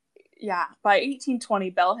 By 1820,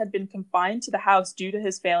 Bell had been confined to the house due to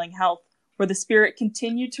his failing health, where the spirit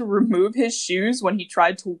continued to remove his shoes when he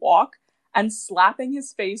tried to walk and slapping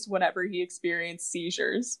his face whenever he experienced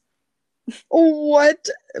seizures. What?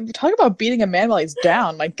 Talk about beating a man while he's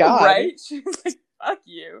down, my God. Right? She was like, fuck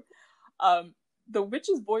you. The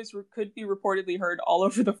witch's voice could be reportedly heard all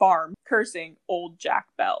over the farm, cursing Old Jack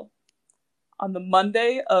Bell. On the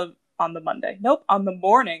morning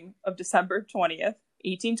of December 20th,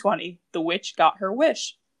 1820, the witch got her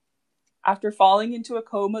wish. After falling into a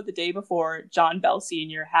coma the day before, John Bell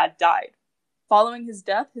Sr. had died. Following his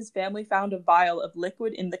death, his family found a vial of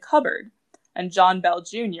liquid in the cupboard, and John Bell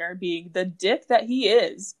Jr., being the dick that he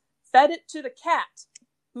is, fed it to the cat,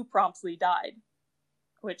 who promptly died.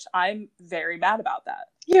 Which I'm very mad about that.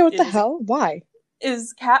 Yeah, what the hell? Why?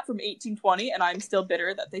 Is cat from 1820, and I'm still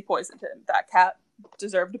bitter that they poisoned him. That cat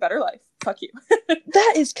deserved a better life. Fuck you.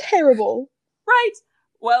 That is terrible. Right.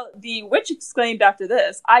 Well, the witch exclaimed after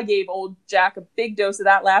this, "I gave Old Jack a big dose of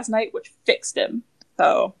that last night, which fixed him."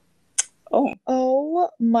 So,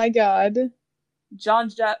 oh my God. John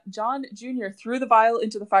Jr. threw the vial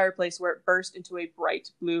into the fireplace, where it burst into a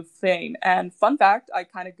bright blue flame. And fun fact, I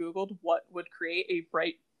kind of Googled what would create a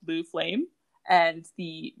bright blue flame, and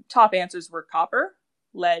the top answers were copper,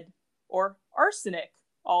 lead, or arsenic,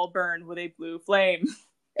 all burned with a blue flame.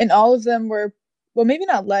 And all of them were, well, maybe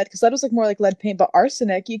not lead, because that was like more like lead paint, but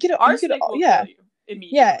arsenic, you could will kill you immediately.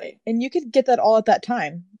 Yeah, and you could get that all at that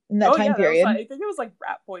time, in that time period. I think it was like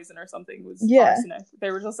rat poison or something was arsenic.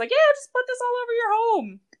 They were just like, yeah, just put this all over your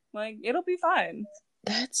home. Like, it'll be fine.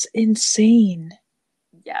 That's insane.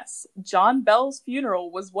 Yes. John Bell's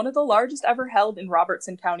funeral was one of the largest ever held in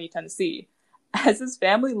Robertson County, Tennessee. As his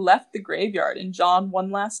family left the graveyard and John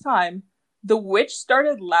one last time, the witch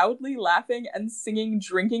started loudly laughing and singing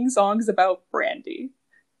drinking songs about brandy.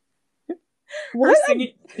 What?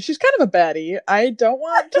 She's kind of a baddie. I don't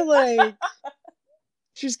want to like...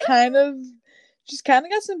 She's kind of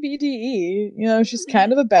got some BDE. You know, she's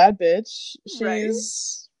kind of a bad bitch.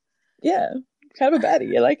 She's... Right? Yeah, kind of a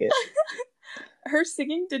baddie. I like it. Her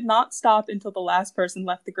singing did not stop until the last person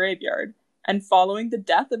left the graveyard. And following the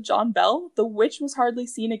death of John Bell, the witch was hardly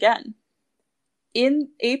seen again. In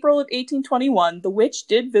April of 1821, the witch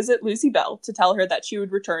did visit Lucy Bell to tell her that she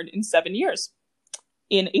would return in 7 years.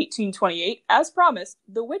 In 1828, as promised,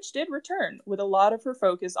 the witch did return, with a lot of her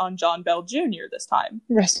focus on John Bell Jr. this time.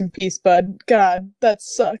 Rest in peace, bud. God, that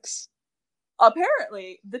sucks.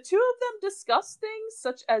 Apparently, the two of them discussed things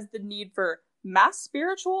such as the need for mass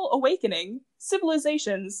spiritual awakening,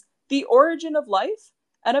 civilizations, the origin of life,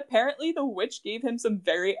 and apparently the witch gave him some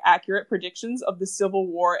very accurate predictions of the Civil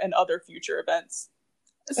War and other future events.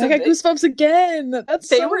 So I got goosebumps again. That's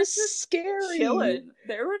they so were just scary. Chilling.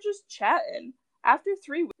 They were just chatting. After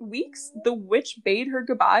 3 weeks, the witch bade her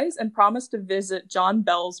goodbyes and promised to visit John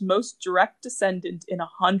Bell's most direct descendant in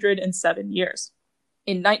 107 years.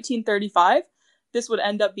 In 1935, this would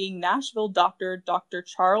end up being Nashville doctor Dr.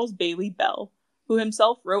 Charles Bailey Bell, who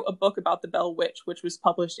himself wrote a book about the Bell Witch, which was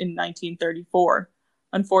published in 1934.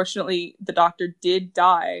 Unfortunately, the doctor did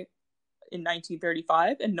die in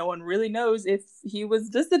 1935, and no one really knows if he was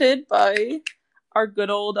visited by our good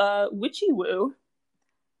old Witchy Woo.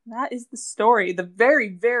 That is the story, the very,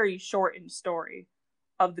 very shortened story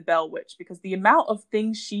of the Bell Witch, because the amount of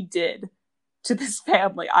things she did to this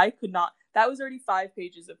family, I could not. That was already 5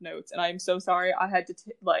 pages of notes, and I'm so sorry I had to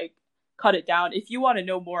cut it down. If you want to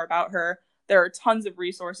know more about her, there are tons of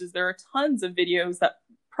resources. There are tons of videos that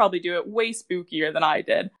probably do it way spookier than I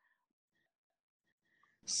did.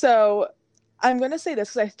 So I'm going to say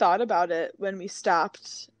this because I thought about it when we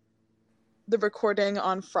stopped the recording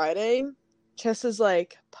on Friday, just as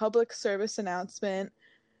like public service announcement.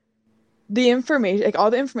 The information, like all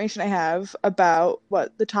the information I have about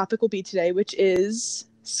what the topic will be today, which is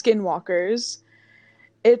skinwalkers,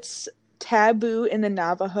 it's taboo in the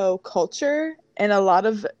Navajo culture, and a lot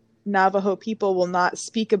of Navajo people will not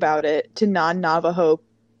speak about it to non-Navajo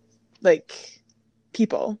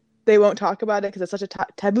people. They won't talk about it because it's such a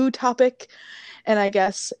taboo topic, and I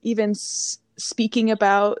guess even speaking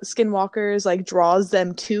about skinwalkers draws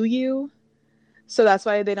them to you, so that's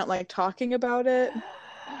why they don't like talking about it.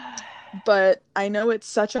 But I know it's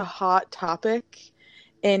such a hot topic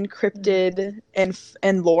in cryptid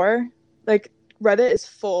and lore. Reddit is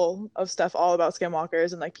full of stuff all about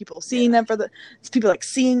skinwalkers and people seeing them people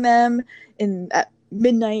seeing them at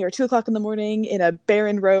midnight or 2 o'clock in the morning in a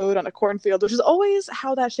barren road on a cornfield, which is always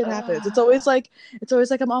how that shit happens. It's always like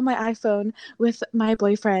I'm on my iPhone with my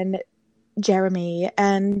boyfriend Jeremy,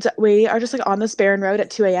 and we are just on this barren road at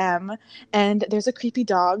 2 a.m. and there's a creepy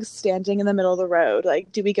dog standing in the middle of the road.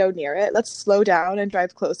 Do we go near it? Let's slow down and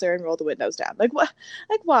drive closer and roll the windows down. What?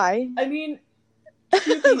 Why? I mean,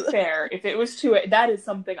 to be fair, if it was 2 a.m., that is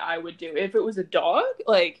something I would do. If it was a dog,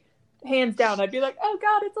 hands down, I'd be like, oh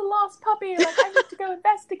god, it's a lost puppy, I need to go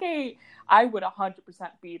investigate. I would 100%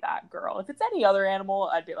 be that girl. If it's any other animal,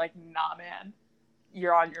 I'd be like, nah, man,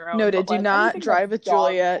 you're on your own. Noted. Do not drive with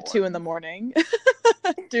Julia at 2 in the morning.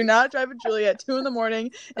 Do not drive with Julia at 2 in the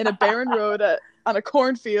morning in a barren road on a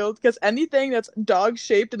cornfield, because anything that's dog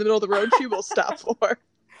shaped in the middle of the road, she will stop for.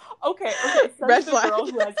 Okay. Red flag. Girl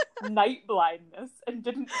who has night blindness and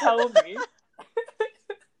didn't tell me.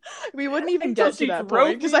 We wouldn't even get to that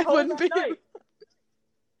point because I wouldn't be.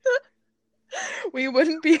 We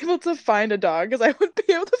wouldn't be able to find a dog because I wouldn't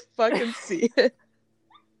be able to fucking see it.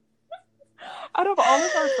 Out of all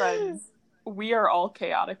of our friends, we are all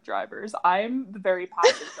chaotic drivers. I'm the very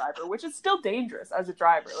passive driver, which is still dangerous as a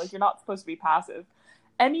driver. You're not supposed to be passive.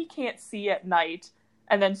 Emmy can't see at night.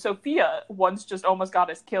 And then Sophia once just almost got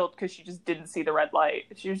us killed because she just didn't see the red light.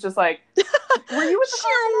 She was just like, were you in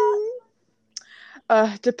the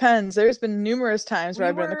car? Depends. There's been numerous times where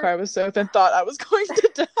I've been in the car with Soph and thought I was going to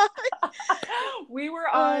die. We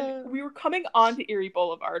were coming onto Erie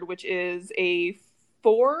Boulevard, which is a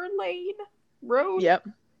 4-lane road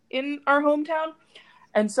in our hometown.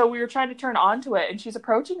 And so we were trying to turn onto it, and she's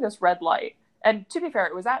approaching this red light. And to be fair,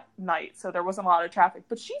 it was at night, so there wasn't a lot of traffic,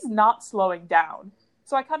 but she's not slowing down.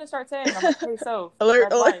 So I kind of start saying, I'm like, hey, Soph,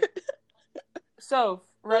 alert. Light. Soph,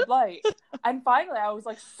 red light. And finally I was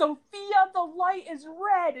like, Sophia, the light is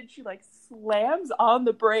red. And she slams on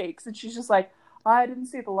the brakes, and she's just like, I didn't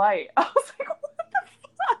see the light. I was like, what the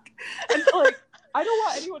fuck? And I don't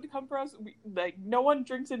want anyone to come for us. No one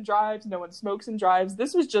drinks and drives. No one smokes and drives.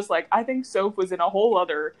 This was just I think Soph was in a whole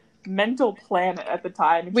other mental planet at the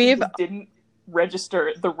time. And she just didn't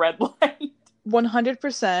register the red light.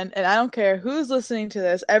 100%. And I don't care who's listening to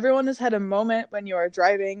this. Everyone has had a moment when you are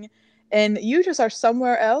driving and you just are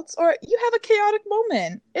somewhere else, or you have a chaotic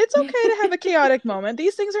moment. It's okay to have a chaotic moment.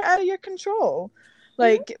 These things are out of your control.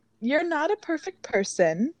 You're not a perfect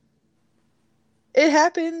person. It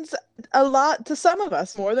happens a lot to some of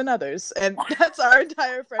us more than others, and that's our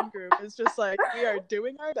entire friend group. It's just we are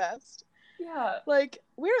doing our best. Yeah. Like,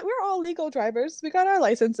 we're all legal drivers. We got our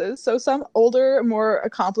licenses. So some older, more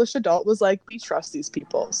accomplished adult was like, we trust these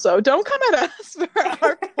people. So don't come at us for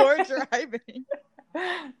our poor driving.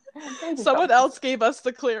 Someone else gave us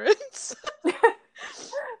the clearance.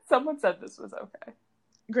 Someone said this was okay.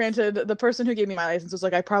 Granted, the person who gave me my license was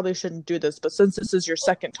like, I probably shouldn't do this, but since this is your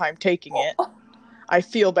second time taking it, I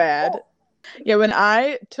feel bad. Yeah, when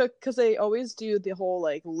I took, because they always do the whole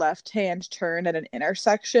like left-hand turn at an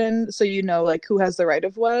intersection, so you know like who has the right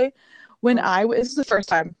of way. This is the first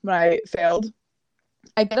time when I failed.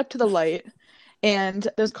 I get up to the light, and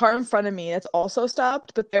there's a car in front of me that's also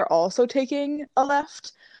stopped, but they're also taking a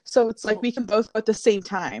left. So it's like we can both go at the same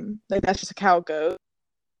time. Like that's just how it goes.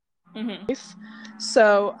 Mm-hmm.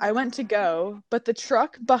 So I went to go, but the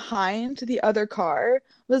truck behind the other car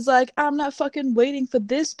was like, I'm not fucking waiting for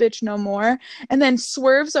this bitch no more. And then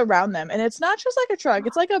swerves around them. And it's not just like a truck,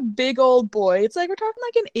 it's like a big old boy. It's like we're talking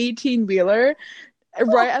like an 18-wheeler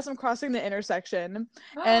right as I'm crossing the intersection.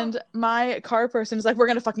 And my car person is like, we're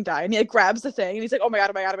gonna fucking die. And he like grabs the thing and he's like, oh my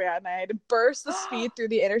god, oh my god, oh my god. And I had to burst the speed through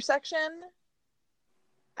the intersection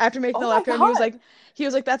after making the left turn. He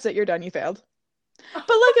was like, that's it, you're done, you failed. But like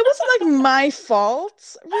it wasn't like my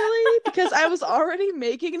fault really, because I was already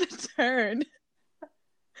making the turn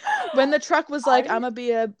when the truck was like, I'm gonna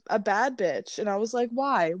be a bad bitch. And I was like,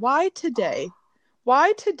 why today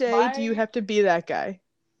do you have to be that guy?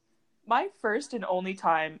 My first and only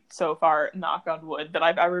time so far, knock on wood, that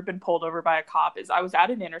I've ever been pulled over by a cop is I was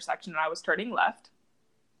at an intersection and I was turning left.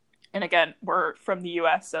 And again, we're from the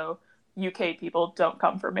US, so UK people don't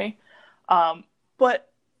come for me.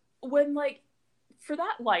 But when like for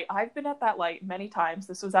that light, I've been at that light many times.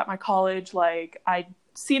 This was at my college. Like, I'd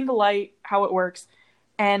seen the light, how it works.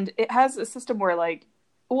 And it has a system where, like,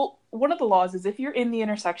 well, one of the laws is if you're in the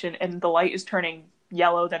intersection and the light is turning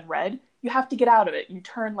yellow, then red, you have to get out of it. You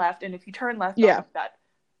turn left. And if you turn left on that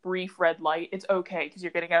brief red light, it's okay because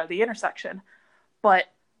you're getting out of the intersection. But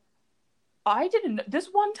I didn't, this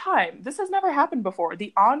one time, this has never happened before.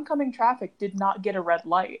 The oncoming traffic did not get a red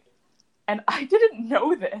light. And I didn't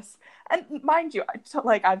know this. And mind you,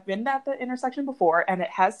 like I've been at the intersection before and it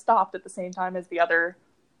has stopped at the same time as the other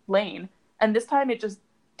lane. And this time it just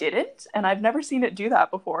didn't. And I've never seen it do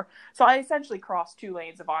that before. So I essentially crossed 2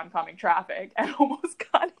 lanes of oncoming traffic and almost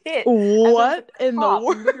got hit. What in the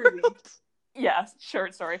world? Yeah,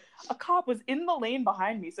 short story. A cop was in the lane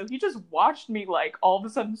behind me. So he just watched me like all of a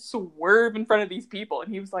sudden swerve in front of these people.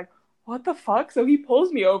 And he was like, what the fuck? So he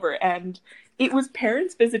pulls me over and it was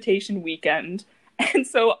parents' visitation weekend. And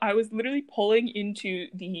so I was literally pulling into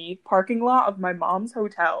the parking lot of my mom's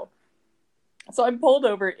hotel. So I'm pulled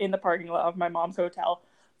over in the parking lot of my mom's hotel.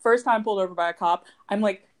 First time pulled over by a cop. I'm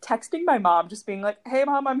like texting my mom, just being like, hey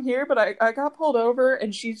mom, I'm here, but I got pulled over.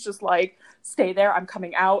 And she's just like, stay there, I'm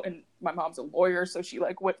coming out. And my mom's a lawyer, so she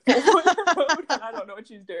like went full mode and I don't know what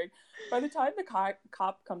she's doing. By the time the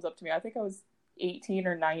cop comes up to me, I think I was 18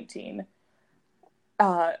 or 19.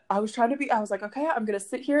 I was like, okay, I'm going to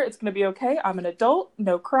sit here. It's going to be okay. I'm an adult,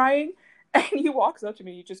 no crying. And he walks up to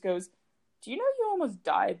me. He just goes, do you know you almost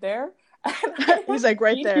died there? And he's like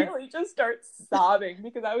right there. He just starts sobbing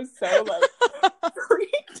because I was so like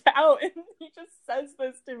freaked out. And he just says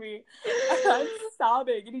this to me. And I'm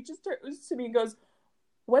sobbing. And he just turns to me and goes,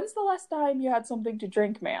 when's the last time you had something to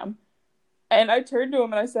drink, ma'am? And I turned to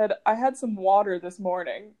him and I said, I had some water this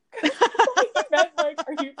morning. He meant, like,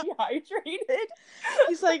 are you dehydrated?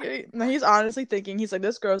 He's like, he's honestly thinking, he's like,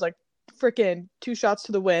 this girl's like freaking 2 shots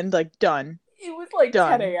to the wind, like done. It was like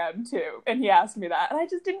done. 10 a.m. too. And he asked me that. And I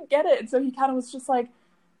just didn't get it. And so he kind of was just like,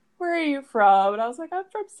 where are you from? And I was like, I'm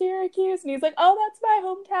from Syracuse. And he's like, oh, that's my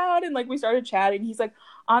hometown. And like, we started chatting. He's like,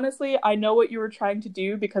 honestly, I know what you were trying to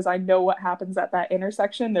do because I know what happens at that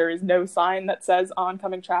intersection. There is no sign that says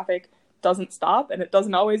oncoming traffic doesn't stop, and it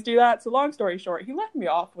doesn't always do that. So long story short, he left me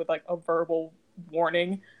off with like a verbal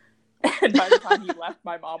warning. And by the time he left,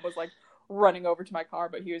 my mom was like running over to my car,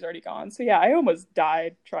 but he was already gone. So yeah, I almost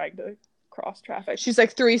died trying to cross traffic. She's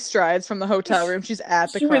like 3 strides from the hotel room. She's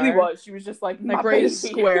at the car. She really was. She was just like ready to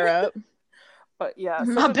square up. But yeah,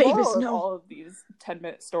 so my the babies moral of no. all of these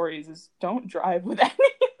 10-minute stories is don't drive with any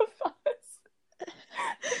of us.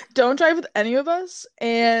 Don't drive with any of us,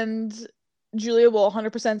 and Julia will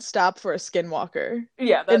 100% stop for a skinwalker.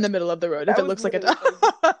 Yeah, in the middle of the road if it looks like a dog.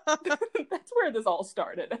 That's where this all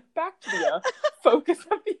started. Back to the focus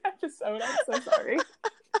of the episode. I'm so sorry.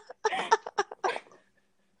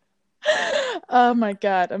 Oh my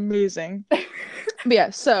god, amazing. But yeah,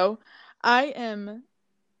 so I am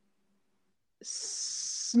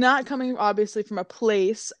not coming obviously from a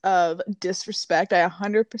place of disrespect. I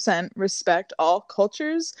 100% respect all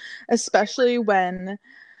cultures, especially when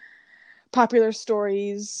popular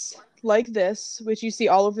stories like this, which you see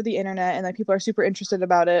all over the internet and that people are super interested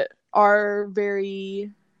about it, are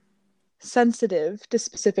very sensitive to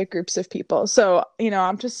specific groups of people. So,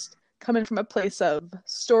 I'm just coming from a place of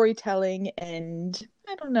storytelling and,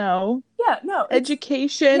 I don't know,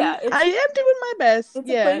 education. I am doing my best. It's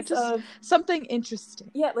a place just of something interesting.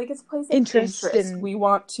 Yeah, like it's a place of interest. We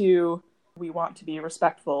want to be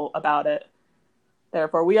respectful about it.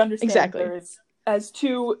 Therefore, we understand there's, as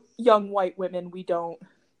two young white women, we don't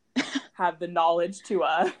have the knowledge to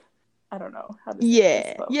I don't know how to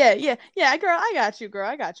say this. Yeah, girl, I got you, girl.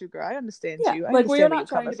 I understand you. I like, understand we are not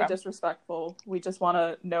trying to be disrespectful. We just want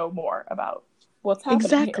to know more about what's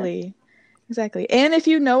happening Exactly. And if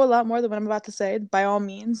you know a lot more than what I'm about to say, by all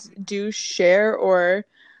means, do share or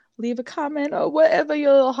leave a comment or whatever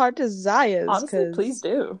your little heart desires. Honestly, please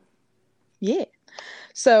do. Yeah.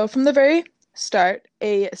 So from the very start,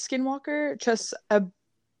 a skinwalker, just a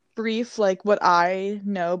brief, like what I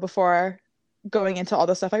know before going into all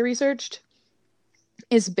the stuff I researched,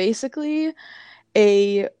 is basically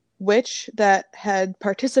a witch that had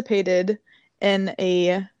participated in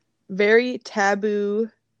a very taboo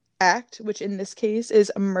act, which in this case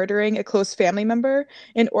is murdering a close family member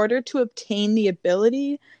in order to obtain the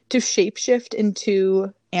ability to shapeshift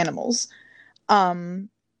into animals. And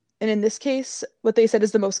in this case, what they said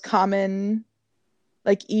is the most common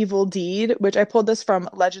like evil deed, which I pulled this from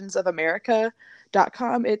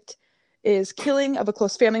legendsofamerica.com. It is killing of a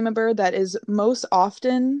close family member that is most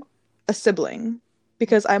often a sibling,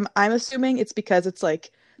 because I'm assuming it's because it's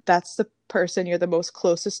like that's the person you're the most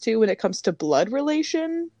closest to when it comes to blood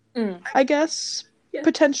relation. I guess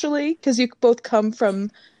potentially, because you both come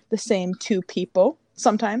from the same two people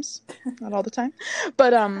sometimes, not all the time.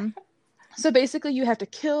 But so basically you have to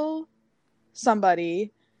kill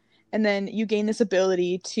somebody, and then you gain this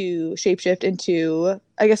ability to shapeshift into,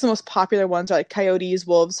 I guess the most popular ones are like coyotes,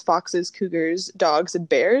 wolves, foxes, cougars, dogs, and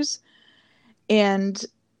bears. And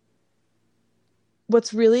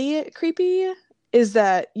what's really creepy is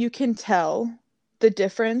that you can tell the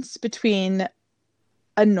difference between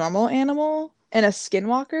a normal animal and a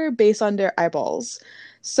skinwalker based on their eyeballs.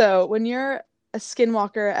 So when you're a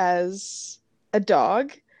skinwalker as a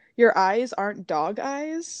dog, your eyes aren't dog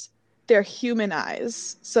eyes, they're human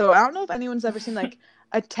eyes. So I don't know if anyone's ever seen like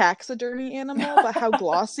a taxidermy animal, but how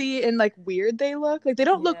glossy and like weird they look. Like they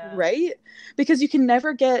don't look right because you can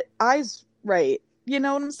never get eyes right. You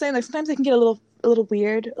know what I'm saying? Like sometimes they can get a little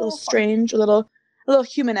weird, a little strange, funny. a little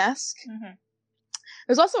human-esque. Mm-hmm.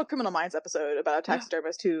 There's also a Criminal Minds episode about a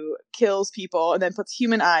taxidermist who kills people and then puts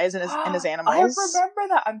human eyes in his animals. I remember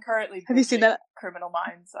that. I'm currently Have you seen that? Criminal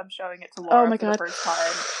Minds. I'm showing it to Laura for the first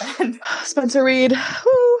time. And... Spencer Reed.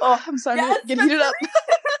 I'm starting to get heated up.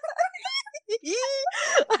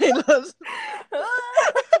 I love.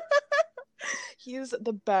 He's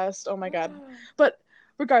the best. Oh my god. But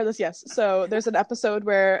regardless, yes. So there's an episode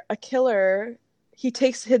where a killer, he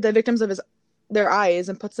takes the victims of their eyes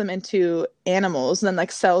and puts them into animals and then like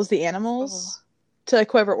sells the animals to like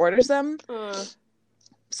whoever orders them.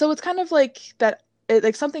 So it's kind of like that,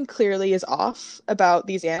 like something clearly is off about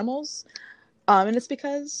these animals. And it's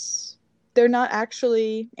because they're not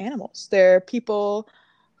actually animals. They're people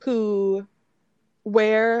who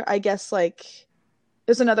wear, I guess, like,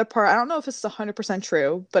 there's another part, I don't know if this is 100%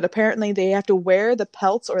 true, but apparently they have to wear the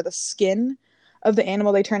pelts or the skin of the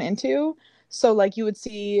animal they turn into. So like you would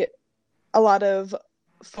see a lot of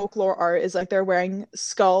folklore art is like they're wearing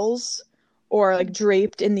skulls or like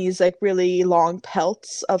draped in these like really long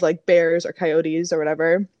pelts of like bears or coyotes or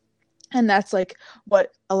whatever. And that's like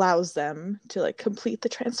what allows them to like complete the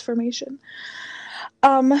transformation.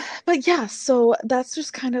 But yeah, so that's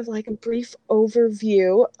just kind of like a brief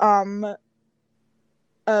overview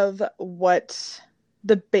of what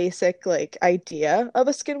the basic like idea of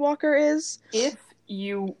a skinwalker is. If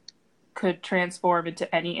you could transform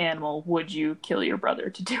into any animal, would you kill your brother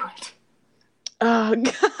to do it? Oh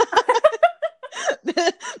god.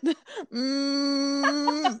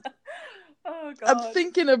 Oh god. I'm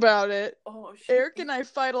thinking about it. Oh shit. Eric and I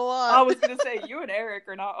fight a lot. I was gonna say, you and Eric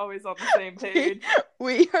are not always on the same page.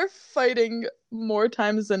 We are fighting more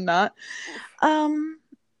times than not.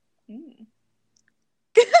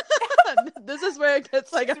 This is where it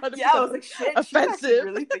gets like 100% I was like, shit, offensive. She's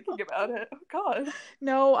really thinking about it. Oh god.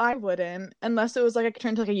 No, I wouldn't, unless it was like I could turn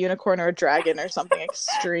into like a unicorn or a dragon or something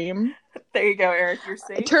extreme. There you go, Eric. You're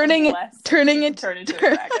safe. Turning into a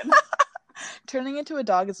dragon. Turning into a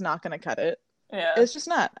dog is not going to cut it. Yeah, it's just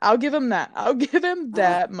not. I'll give him that. I'll give him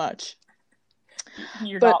that much.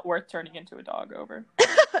 You're not worth turning into a dog over.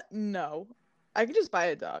 No. I can just buy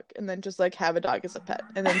a dog and then just like have a dog as a pet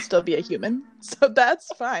and then still be a human. So that's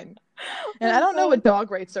fine. And I don't know what dog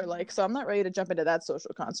rates are like, so I'm not ready to jump into that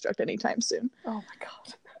social construct anytime soon. Oh my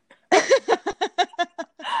god.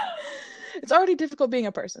 It's already difficult being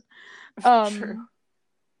a person. True.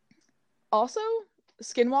 Also,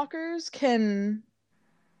 skinwalkers can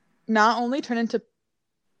not only turn into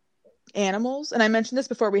animals, and I mentioned this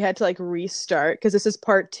before we had to like restart because this is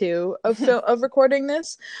part 2 of recording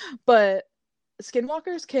this, but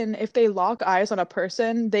skinwalkers can, if they lock eyes on a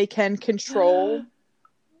person, they can control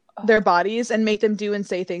their bodies and make them do and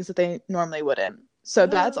say things that they normally wouldn't. So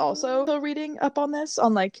that's also reading up on this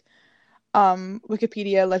on like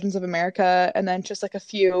Wikipedia, Legends of America, and then just like a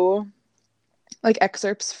few like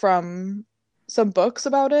excerpts from some books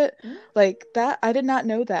about it. Like that, I did not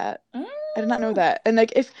know that. I did not know that. And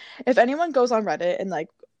like if anyone goes on Reddit and like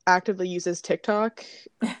actively uses TikTok,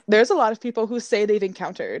 there's a lot of people who say they've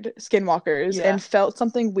encountered skinwalkers and felt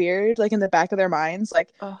something weird like in the back of their minds,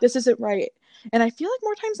 like this isn't right. And I feel like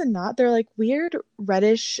more times than not, they're like weird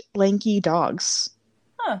reddish lanky dogs.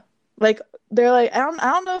 Like they're like I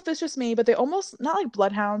don't know if it's just me, but they almost not like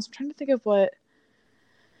bloodhounds. I'm trying to think of what.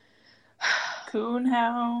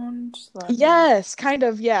 Coonhound. Yes, kind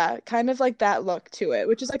of, yeah. Kind of like that look to it,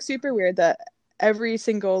 which is like super weird that every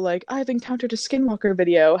single like I've encountered a skinwalker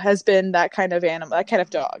video has been that kind of animal, that kind of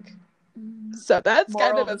dog. So that's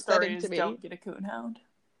kind of upsetting to me. Don't get a coonhound.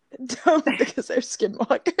 Don't, because they're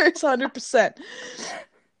skinwalkers,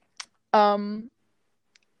 100%.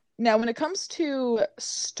 Now when it comes to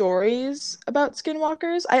stories about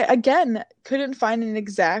skinwalkers, I again couldn't find an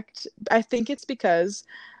exact. I think it's because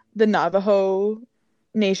the Navajo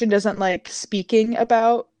Nation doesn't like speaking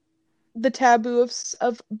about the taboo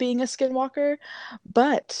of being a skinwalker,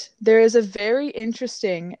 but there is a very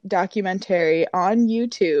interesting documentary on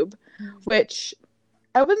YouTube, which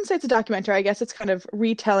I wouldn't say it's a documentary. I guess it's kind of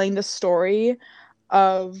retelling the story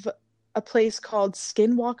of a place called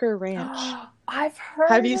Skinwalker Ranch. I've heard.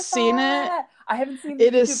 Have you seen it? I haven't seen the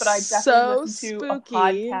YouTube, but I definitely listened to a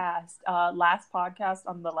podcast. Last podcast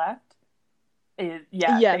on the left. They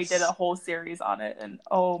did a whole series on it, and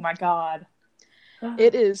oh my god,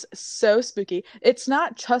 it is so spooky. It's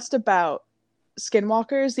not just about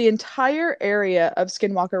skinwalkers. The entire area of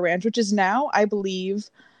Skinwalker Ranch, which is now, I believe,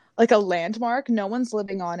 like a landmark. No one's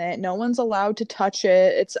living on it. No one's allowed to touch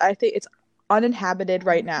it. I think it's uninhabited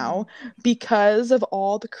right now because of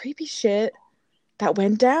all the creepy shit that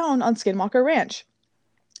went down on Skinwalker Ranch.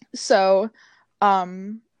 So,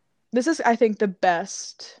 this is, I think, the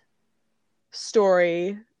best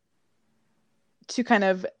story to kind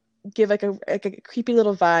of give like a creepy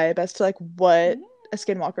little vibe as to like what a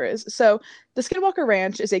skinwalker is. So the Skinwalker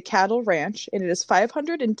Ranch is a cattle ranch, and it is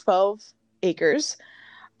 512 acres.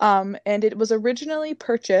 And it was originally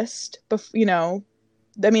purchased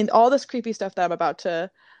I mean, all this creepy stuff that I'm about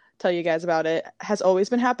to tell you guys about it has always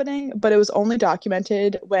been happening, but it was only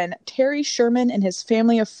documented when Terry Sherman and his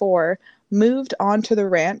family of 4 moved onto the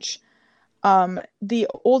ranch. The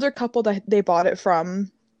older couple that they bought it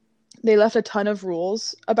from, they left a ton of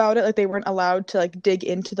rules about it. Like they weren't allowed to like dig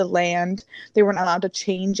into the land. They weren't allowed to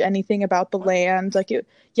change anything about the land. Like it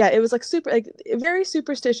was like super, like very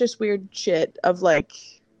superstitious, weird shit of like,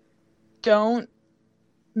 don't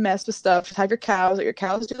mess with stuff. Just have your cows. Let your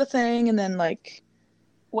cows do the thing, and then like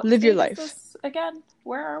live your life. Is this again?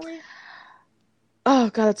 Where are we?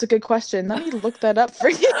 Oh god, that's a good question. Let me look that up for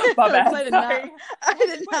you. My bad. I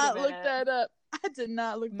did not look that up. I did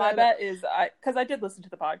not look my that up. My bet is because I did listen to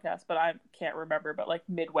the podcast, but I can't remember. But like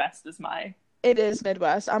Midwest is my. It is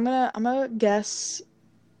Midwest. I'm gonna guess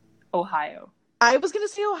Ohio. I was gonna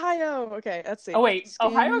say Ohio. Okay, let's see. Oh wait,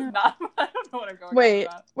 Ohio's not. I don't know what I'm going.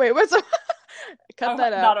 Wait, what's cut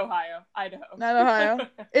that out? Not Ohio, Idaho. Not Ohio.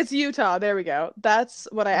 It's Utah. There we go. That's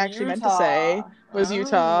what I actually meant to say. Was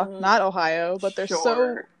Utah, not Ohio, but they're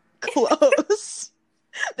so close.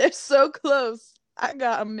 They're so close. I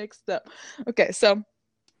got them mixed up. Okay, so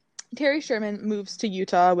Terry Sherman moves to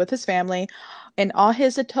Utah with his family and all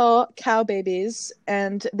his little cow babies,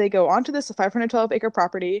 and they go onto this 512-acre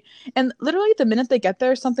property. And literally, the minute they get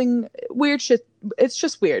there, something weird shit. It's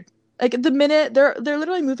just weird. Like the minute they're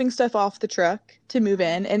literally moving stuff off the truck to move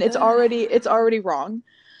in, and it's already wrong.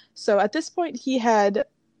 So at this point, he had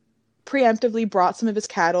preemptively brought some of his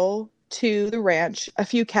cattle to the ranch, a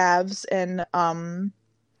few calves, and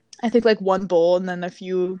I think like one bull, and then a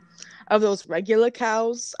few of those regular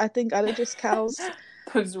cows. I think are they just cows?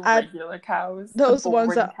 Those regular cows. Those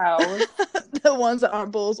ones that cows. The ones that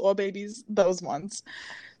aren't bulls or babies. Those ones.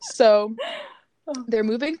 So they're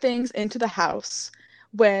moving things into the house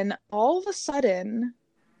when all of a sudden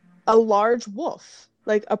a large wolf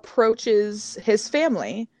like approaches his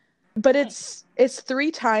family, but it's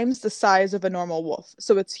 3 times the size of a normal wolf,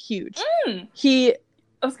 so it's huge. He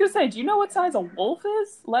I was gonna say, do you know what size a wolf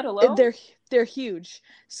is? Let alone they're huge.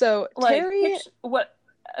 So like Terry, what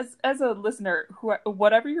as a listener,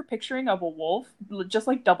 whatever you're picturing of a wolf, just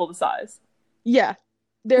like double the size. yeah,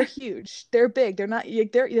 they're huge. They're big. They're not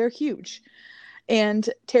like, they're huge. And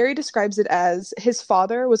Terry describes it as his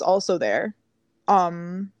father was also there,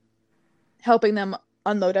 helping them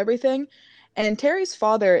unload everything. And Terry's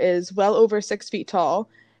father is well over 6 feet tall,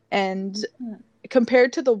 and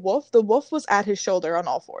compared to the wolf was at his shoulder on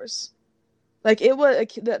all fours. Like it was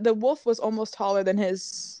like the wolf was almost taller than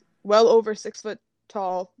his well over 6 foot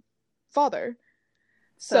tall father.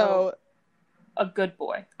 So a good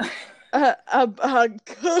boy. a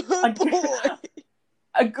good boy.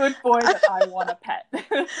 A good boy that I want to pet.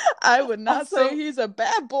 I would not Also, say he's a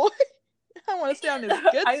bad boy. I want to stay on his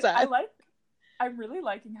good side. I'm really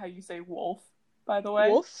liking how you say wolf, by the way.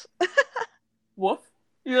 Wolf? Wolf?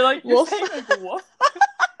 You're saying like wolf?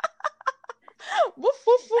 Woof,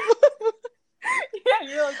 woof, woof. Yeah,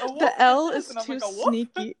 you're like, a wolf. The L is too like,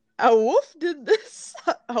 sneaky. A wolf did this?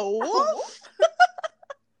 A wolf?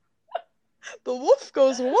 The wolf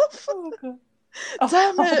goes woof. Oh, God.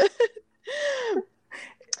 Damn it.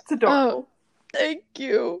 It's adorable. Oh, thank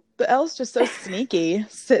you. The L's just so sneaky,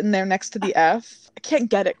 sitting there next to the F. I can't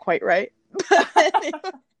get it quite right. But anyway.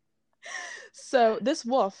 So this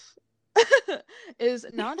wolf is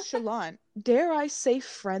nonchalant, dare I say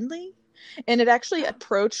friendly? And it actually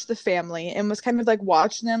approached the family and was kind of like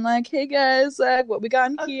watching them like, hey guys, like what we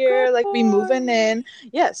got in here? Like we moving in.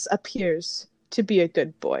 Yes, appears to be a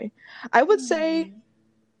good boy. I would say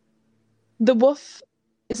the wolf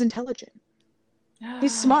is intelligent.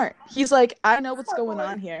 He's smart. He's like, I know what's going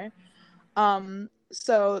on here.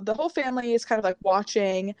 So the whole family is kind of like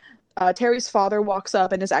watching. Terry's father walks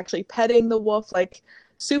up and is actually petting the wolf, like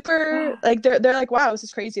super, like they're like, wow, this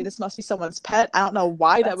is crazy. This must be someone's pet. I don't know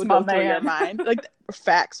why that would go through your mind. Like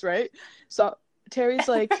facts, right? So Terry's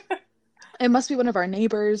like, it must be one of our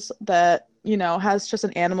neighbors that, you know, has just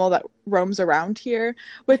an animal that roams around here.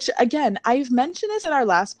 Which again, I've mentioned this in our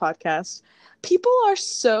last podcast. People are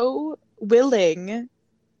so willing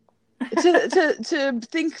to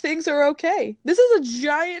think things are okay. This is a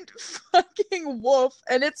giant fucking wolf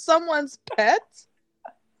and it's someone's pet.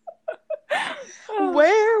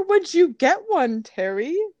 Where would you get one,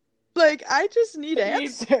 Terry? Like, I just need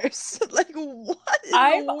answers. Like, what in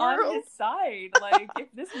I'm the world? on his side. Like, if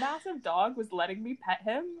this massive dog was letting me pet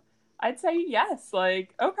him, I'd say yes.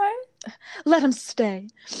 Like, okay. Let him stay.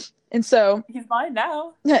 And so he's mine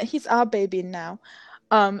now. Yeah, he's our baby now.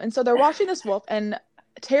 And so they're watching this wolf, and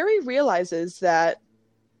Terry realizes that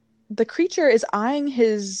the creature is eyeing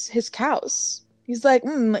his cows. He's like,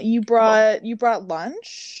 you brought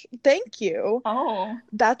lunch? Thank you. Oh.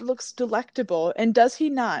 That looks delectable. And does he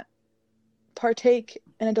not partake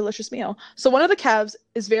in a delicious meal? So one of the calves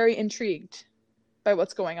is very intrigued by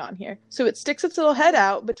what's going on here. So it sticks its little head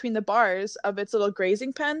out between the bars of its little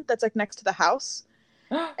grazing pen that's like next to the house.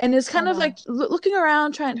 And is kind of like looking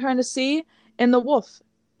around, trying to see. And the wolf,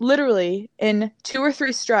 literally in 2 or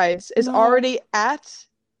 3 strides, is already at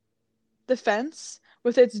the fence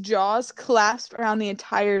with its jaws clasped around the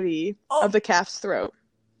entirety of the calf's throat.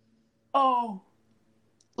 Oh.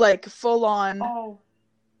 Like full on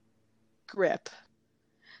grip.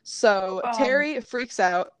 So Terry freaks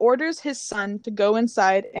out, orders his son to go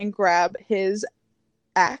inside and grab his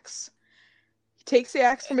axe. He takes the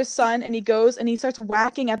axe from his son and he goes and he starts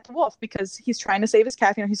whacking at the wolf because he's trying to save his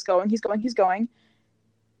calf. You know, he's going.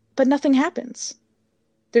 But nothing happens.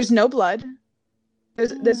 There's no blood.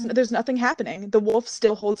 There's nothing happening. The wolf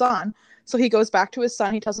still holds on. So he goes back to his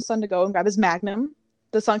son. He tells his son to go and grab his magnum.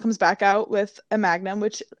 The son comes back out with a magnum,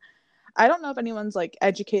 which I don't know if anyone's like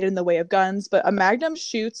educated in the way of guns, but a magnum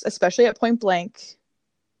shoots, especially at point blank,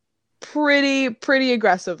 pretty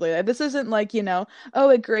aggressively. Like, this isn't like, you know,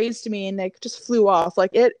 it grazed me and it just flew off.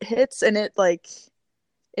 Like it hits and it like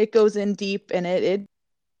it goes in deep and it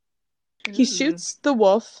he shoots the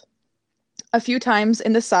wolf a few times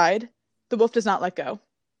in the side. The wolf does not let go.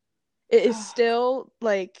 It is still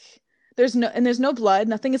like there's no blood.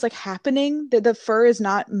 Nothing is like happening. The fur is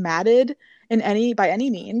not matted by any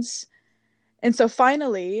means. And so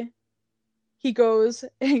finally he goes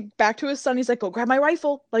back to his son. He's like, go grab my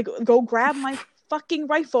rifle. Like, go grab my fucking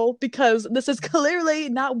rifle because this is clearly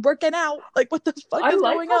not working out. Like, what the fuck is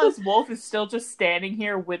going on? This wolf is still just standing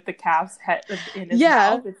here with the calf's head in his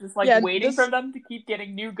mouth. It's just like waiting for them to keep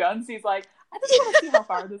getting new guns. He's like, I just want to see how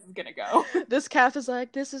far this is gonna go. This calf is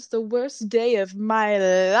like, this is the worst day of my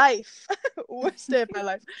life. Worst day of my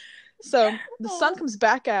life. So the son comes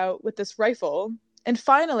back out with this rifle, and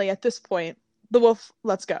finally, at this point, the wolf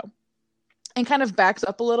lets go and kind of backs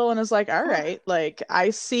up a little and is like, all right, like, I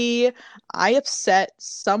see I upset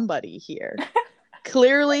somebody here.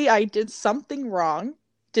 Clearly, I did something wrong.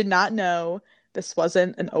 Did not know this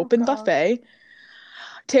wasn't an open buffet.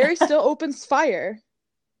 Terry still opens fire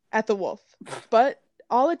at the wolf, but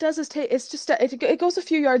all it does is it goes a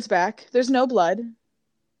few yards back. There's no blood.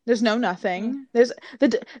 There's no nothing. It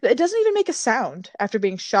doesn't even make a sound after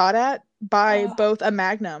being shot at by both a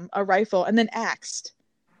magnum, a rifle, and then axed.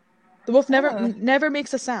 The wolf never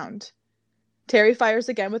makes a sound. Terry fires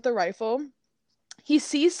again with the rifle. He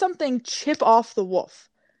sees something chip off the wolf,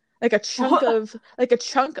 like a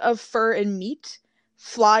chunk of fur and meat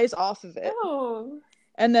flies off of it,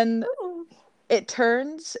 and then it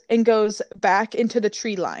turns and goes back into the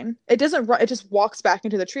tree line. It doesn't run; it just walks back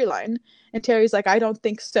into the tree line. And Terry's like, "I don't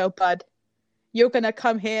think so, bud. You're gonna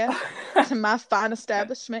come here to my fine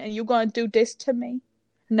establishment, and you're gonna do this to me?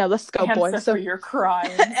 No, let's go, boy. Answer for your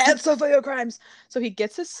crimes. Answer for your crimes." So he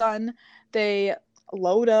gets his son. They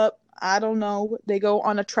load up. I don't know. They go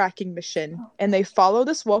on a tracking mission, and they follow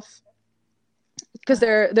this wolf because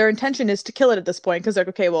their intention is to kill it at this point. Because they're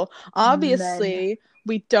like, okay, well, obviously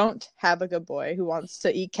we don't have a good boy who wants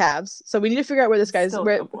to eat calves, so we need to figure out where this guy's. Still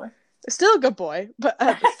a good boy. Still a good boy, but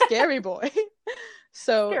a scary boy.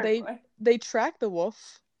 So they track the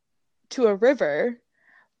wolf to a river,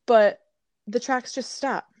 but the tracks just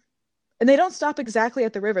stop. And they don't stop exactly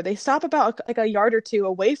at the river. They stop about like a yard or two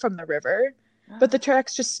away from the river, but the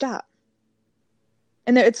tracks just stop.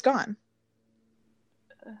 And it's gone.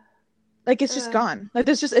 Like, it's just gone. Like,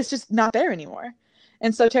 it's just not there anymore.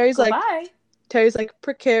 And so Terry's like,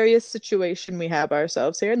 precarious situation we have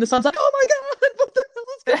ourselves here. And the son's like, oh my God, what the hell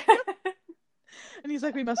is going on? And he's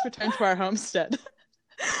like, we must return to our homestead.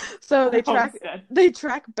 So they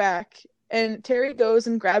track back, and Terry goes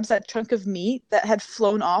and grabs that chunk of meat that had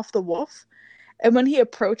flown off the wolf. And when he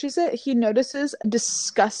approaches it, he notices a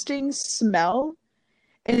disgusting smell.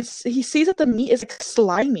 And he sees that the meat is like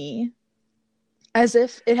slimy, as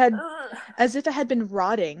if it had been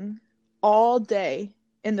rotting all day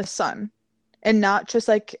in the sun, and not just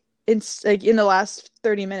like in the last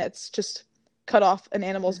 30 minutes, just cut off an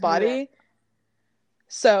animal's body.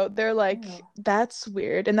 So they're like, that's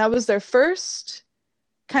weird. And that was their first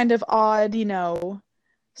kind of odd,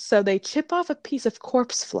 so they chip off a piece of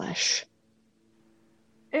corpse flesh.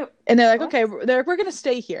 Ew. And they're like, okay, we're going to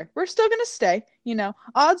stay here. We're still going to stay.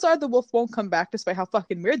 Odds are the wolf won't come back, despite how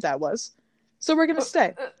fucking weird that was. So we're going to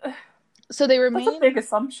stay. So they remain. That's a big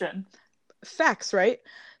assumption. Facts, right?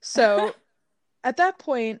 So at that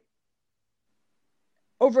point,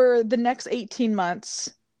 over the next 18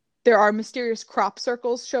 months, there are mysterious crop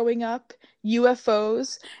circles showing up,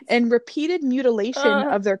 UFOs, and repeated mutilation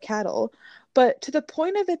of their cattle. But to the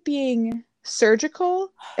point of it being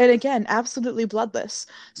surgical, and again, absolutely bloodless.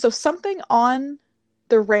 So something on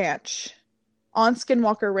the ranch, on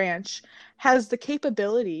Skinwalker Ranch, has the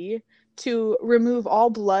capability to remove all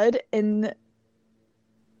blood and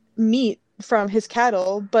meat from his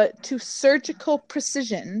cattle, but to surgical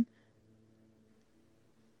precision.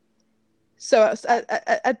 So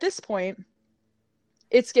at this point,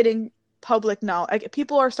 it's getting public knowledge. Like,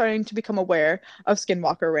 people are starting to become aware of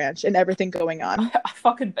Skinwalker Ranch and everything going on. I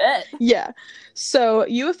fucking bet. Yeah. So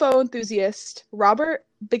UFO enthusiast Robert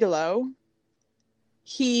Bigelow,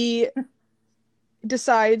 he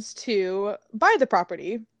decides to buy the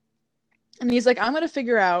property. And he's like, I'm going to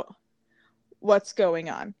figure out what's going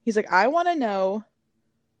on. He's like, I want to know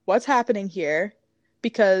what's happening here,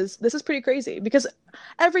 because this is pretty crazy. Because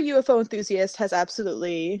every UFO enthusiast has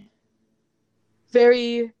absolutely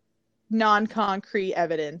very non-concrete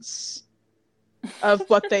evidence of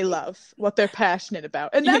what they love, what they're passionate about.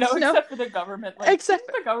 And that's except for the government. Except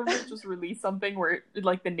the government just released something where,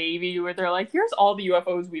 like, the Navy, where they're like, here's all the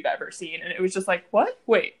UFOs we've ever seen. And it was just like, what?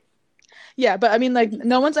 Wait. Yeah, but I mean, like,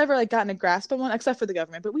 no one's ever, like, gotten a grasp of one, except for the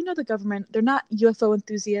government. But we know the government, they're not UFO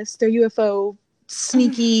enthusiasts. They're UFO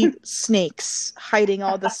sneaky snakes hiding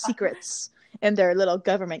all the secrets in their little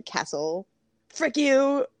government castle. Frick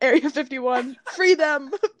you, Area 51. Free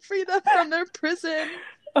them. Free them from their prison.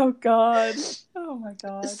 Oh, God. Oh, my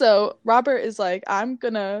God. So Robert is like, I'm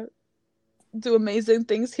going to do amazing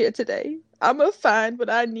things here today. I'm going to find what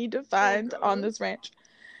I need to find on this ranch.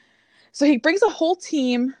 So he brings a whole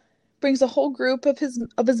team, brings a whole group of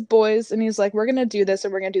his boys, and he's like, we're going to do this,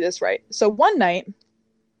 and we're going to do this right. So one night,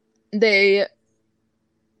 they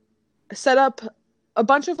set up a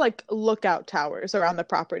bunch of, like, lookout towers around the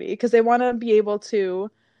property, because they want to be able to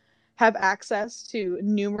have access to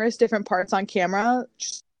numerous different parts on camera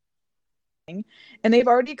and they've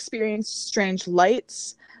already experienced strange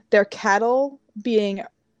lights, their cattle being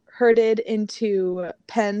herded into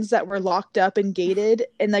pens that were locked up and gated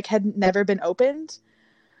and like had never been opened,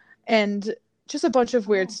 and just a bunch of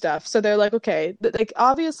weird stuff. So they're like, okay, like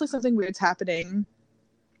obviously something weird's happening,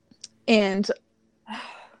 and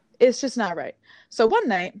it's just not right. So one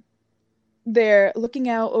night they're looking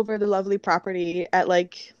out over the lovely property at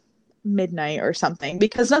like midnight or something,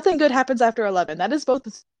 because nothing good happens after 11. That is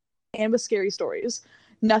both and with scary stories.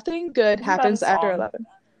 Nothing good Isn't that a happens after song? 11.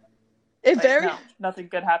 It Wait, very no, nothing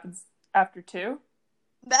good happens after 2.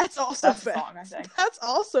 That's also That's the fact. song, I think. That's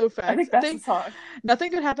also fact. I think that's the song.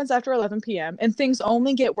 Nothing good happens after 11 p.m. and things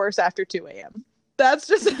only get worse after 2 a.m. That's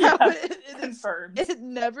just how it is. Confirmed. It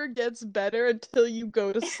never gets better until you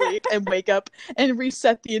go to sleep and wake up and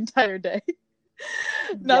reset the entire day.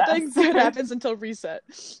 Nothing good happens until reset.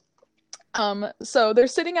 So they're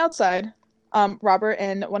sitting outside. Robert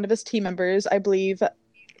and one of his team members, I believe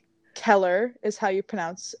Keller is how you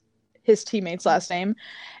pronounce his teammate's last name,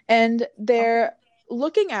 and they're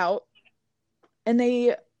looking out and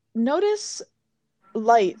they notice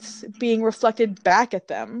lights being reflected back at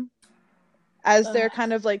them as they're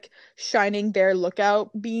kind of like shining their lookout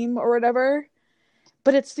beam or whatever.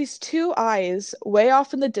 But it's these two eyes way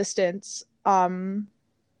off in the distance,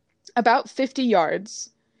 about 50 yards,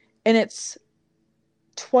 and it's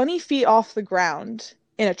 20 feet off the ground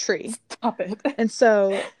in a tree. Stop it. And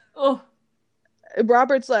so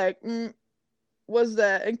Robert's like, what's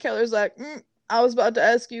that? And Keller's like, I was about to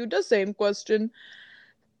ask you the same question.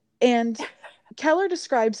 And Keller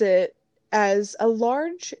describes it as a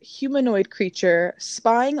large humanoid creature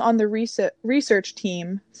spying on the research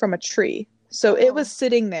team from a tree. So it was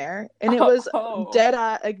sitting there, and it was dead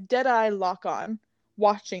eye lock on,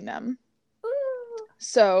 watching them.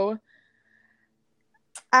 So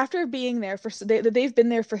after being there they've been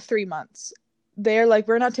there for 3 months. They're like,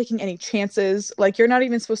 we're not taking any chances. Like, you're not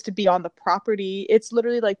even supposed to be on the property. It's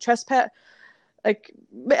literally like trespass. Like,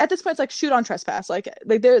 at this point, it's like shoot on trespass. Like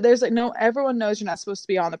there's like, no, everyone knows you're not supposed to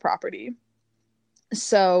be on the property.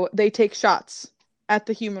 So they take shots at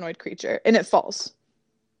the humanoid creature, and it falls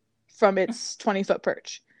from its 20-foot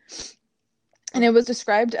perch. And it was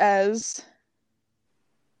described as,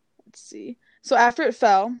 let's see. So after it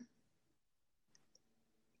fell,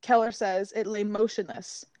 Keller says it lay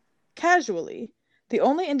motionless, casually. The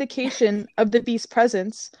only indication of the beast's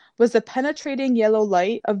presence was the penetrating yellow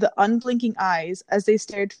light of the unblinking eyes as they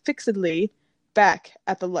stared fixedly back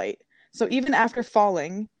at the light. So even after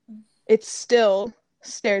falling, it still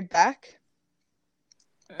stared back.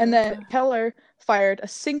 And then Keller fired a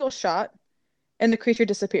single shot, and the creature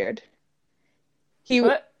disappeared.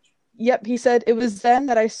 What? Yep, he said, it was then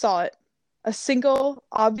that I saw it. A single,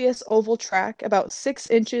 obvious oval track about 6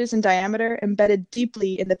 inches in diameter embedded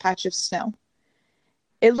deeply in the patch of snow.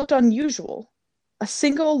 It looked unusual. A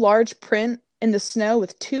single large print in the snow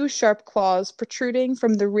with 2 sharp claws protruding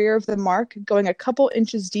from the rear of the mark, going a couple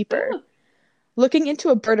inches deeper. Looking into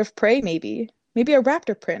a bird of prey, maybe a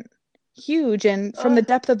raptor print. Huge, and from the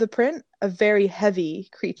depth of the print, a very heavy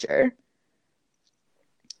creature.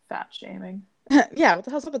 Fat shaming. Yeah, what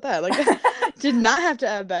the hell's up with that? Like, did not have to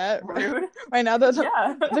add that. Rude. Right now,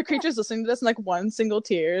 the creature's listening to this, and like one single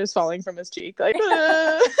tear is falling from his cheek. Like, you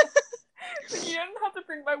didn't have to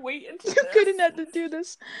bring my weight into this. You couldn't have to do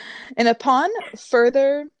this. And upon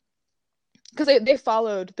further, because they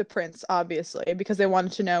followed the prince, obviously, because they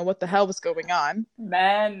wanted to know what the hell was going on.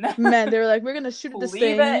 Men, they were like, we're gonna shoot at this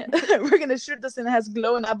thing. We're gonna shoot at this thing that has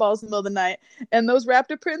glowing eyeballs in the middle of the night. And those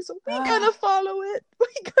raptor prints, we gonna follow it.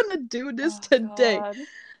 We're gonna do this today. God.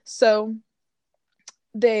 So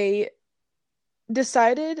they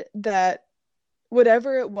decided that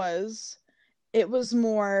whatever it was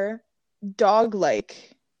more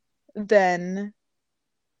dog-like than,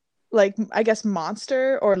 like, I guess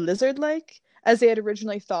monster or lizard-like, as they had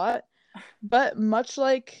originally thought. But much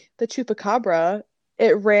like the chupacabra,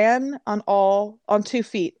 it ran on 2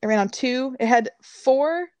 feet. It ran on 2. It had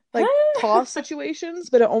 4 like paw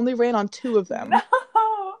situations, but it only ran on 2 of them. No.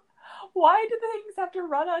 Why do things have to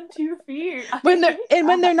run on 2 feet? When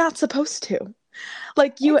they're not supposed to.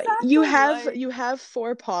 Like you have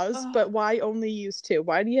 4 paws, but why only use 2?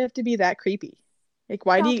 Why do you have to be that creepy? Like,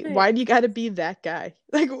 why do you gotta be that guy?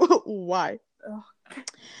 Like, why?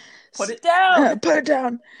 Put it down. Put it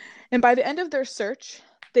down. And by the end of their search,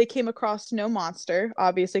 they came across no monster,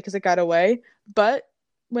 obviously, because it got away. But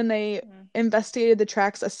when they investigated the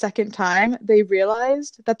tracks a second time, they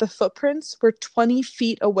realized that the footprints were 20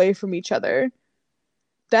 feet away from each other.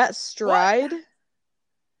 That stride,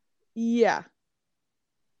 yeah.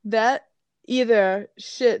 That either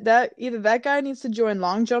that guy needs to join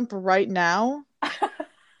long jump right now.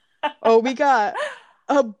 Oh, we got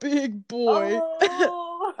a big boy,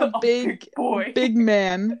 Oh, a a big big boy. big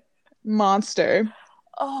man monster.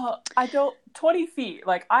 Oh, I don't. 20 feet.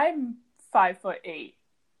 Like, I'm 5'8".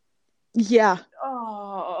 Yeah,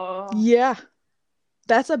 Oh, yeah.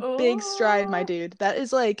 That's a big stride, my oh, dude. That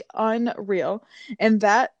is like unreal. And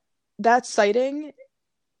that sighting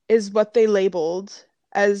is what they labeled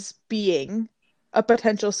as being a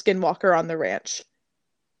potential skinwalker on the ranch.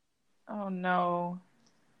 oh no.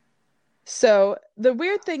 So the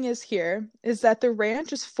weird thing is here is that the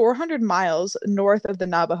ranch is 400 miles north of the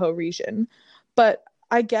Navajo region. But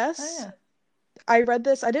I Oh guess yeah. I read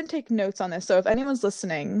this, I didn't take notes on this. So if anyone's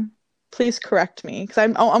listening, please correct me because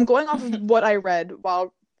I'm going off of what I read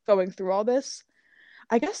while going through all this.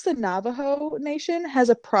 I guess the Navajo Nation has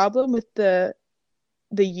a problem with the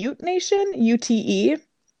Ute Nation, UTE.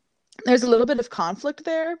 There's a little bit of conflict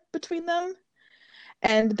there between them.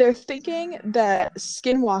 And they're thinking that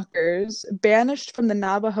skinwalkers banished from the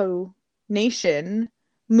Navajo Nation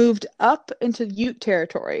moved up into Ute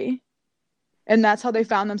territory. And that's how they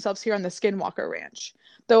found themselves here on the Skinwalker Ranch.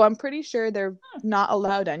 Though I'm pretty sure they're not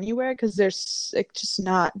allowed anywhere because they're like, just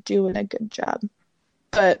not doing a good job.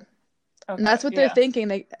 But and that's Okay, what they're yeah.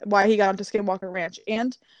 thinking why he got onto Skinwalker Ranch.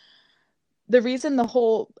 And the reason the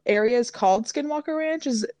whole area is called Skinwalker Ranch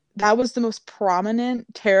is that was the most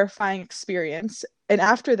prominent, terrifying experience. And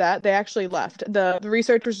after that, they actually left. The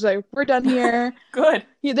researchers were like, "We're done here." Good.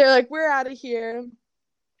 They're like, "We're out of here."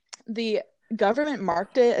 The government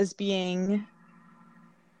marked it as being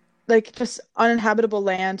like just uninhabitable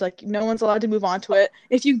land. Like no one's allowed to move onto it.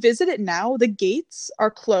 If you visit it now, the gates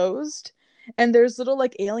are closed, and there's little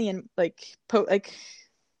like alien like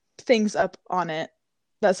things up on it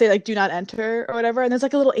that say like "Do not enter" or whatever. And there's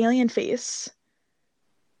like a little alien face.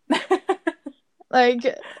 Like,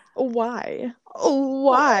 why? Well,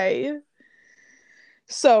 Why?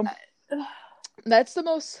 So that's the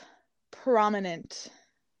most prominent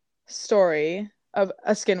story of a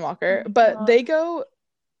oh skinwalker. my But god. they go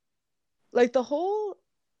like the whole,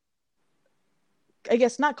 I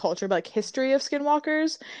guess not culture, but like history of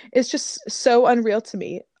skinwalkers is just so unreal to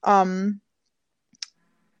me.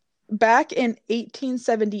 Back in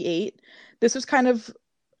 1878, this was kind of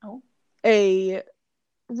Oh. a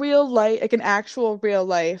real life, like an actual real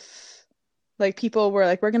life, like people were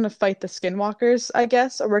like, we're gonna fight the skinwalkers, I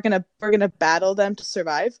guess, or we're gonna battle them to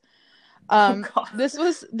survive. Oh god. This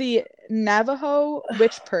was the Navajo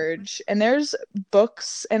witch purge, and there's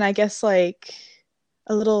books and I guess like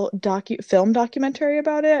a little film documentary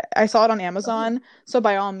about it. I saw it on Oh. Amazon, so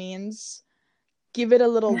by all means, give it a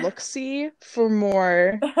little look-see for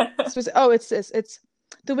more specific. Oh, it's this. It's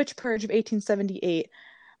The Witch Purge of 1878,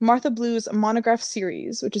 Martha Blue's monograph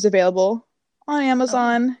series, which is available on Oh.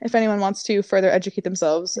 Amazon if anyone wants to further educate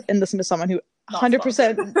themselves and listen to someone who Not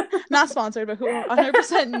sponsored. 100% not sponsored, but who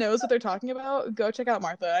 100% knows what they're talking about. Go check out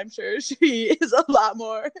Martha. I'm sure she is a lot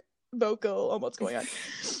more vocal on what's going on.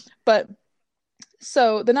 But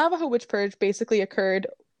so the Navajo Witch Purge basically occurred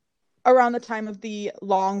around the time of the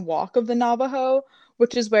Long Walk of the Navajo,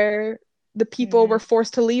 which is where the people were Mm.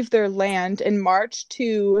 forced to leave their land and march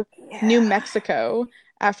to New Yeah. Mexico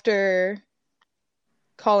after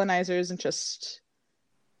colonizers and just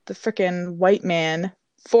the freaking white man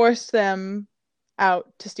forced them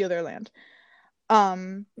out to steal their land.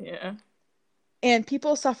 Um, Yeah. and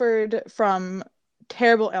people suffered from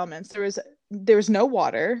terrible ailments. There was no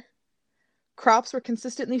water. Crops were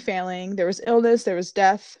consistently failing. There was illness. There was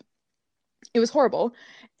death. It was horrible.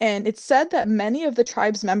 And it's said that many of the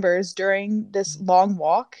tribe's members during this long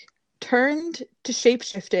walk turned to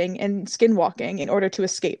shapeshifting and skinwalking in order to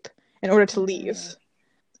escape, in order to Mm. leave.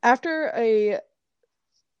 After a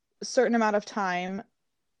certain amount of time,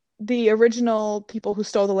 the original people who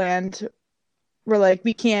stole the land were like,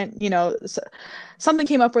 we can't, something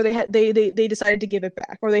came up where they decided to give it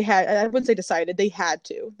back, or I wouldn't say decided, they had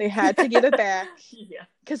to give it back Yeah.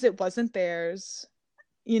 because it wasn't theirs,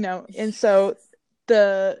 and so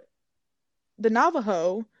the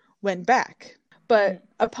Navajo went back. But Mm.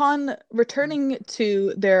 upon returning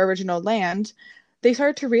to their original land, they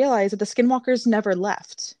started to realize that the skinwalkers never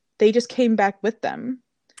left. They just came back with them.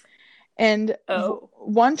 And Oh.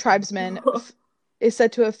 one tribesman is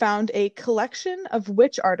said to have found a collection of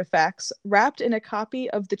witch artifacts wrapped in a copy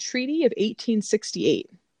of the Treaty of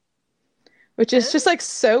 1868, which is just like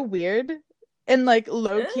so weird and like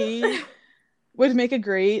low key would make a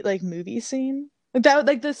great like movie scene. Like that,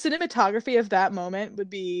 like the cinematography of that moment would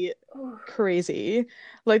be crazy.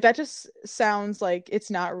 Like that just sounds like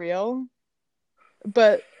it's not real,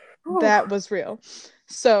 but that was real.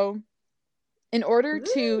 So in order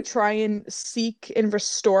to try and seek and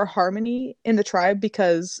restore harmony in the tribe,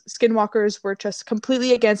 because skinwalkers were just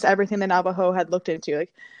completely against everything the Navajo had looked into.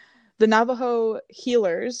 Like, the Navajo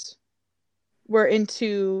healers were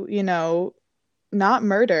into, not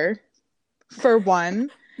murder, for one.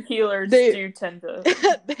 Healers They do tend to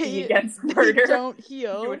be they against they murder. don't You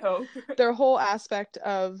heal. would hope. Their whole aspect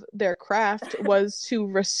of their craft was to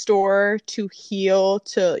restore, to heal,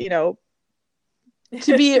 to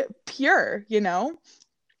be pure.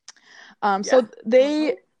 So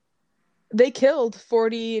they killed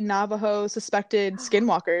 40 Navajo suspected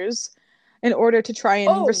skinwalkers in order to try and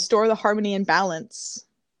Oh, restore the harmony and balance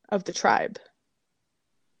of the tribe.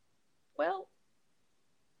 well,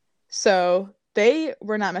 So they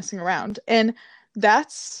were not messing around. And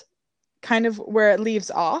that's kind of where it leaves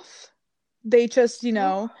off. They just,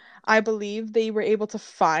 I believe they were able to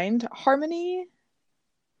find harmony.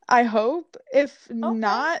 I hope. If okay.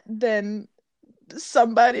 not, then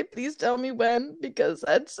somebody please tell me when, because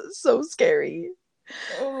that's so scary.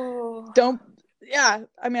 Oh, Don't, yeah.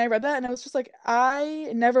 I mean, I read that and I was just like,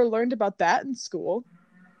 I never learned about that in school.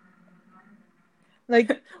 Like,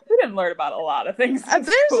 we didn't learn about a lot of things in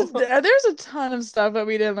school. there's a ton of stuff that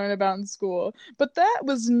we didn't learn about in school, but that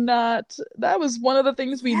was one of the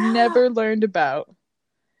things we never learned about.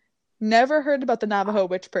 Never heard about the Navajo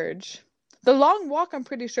witch purge. The Long Walk, I'm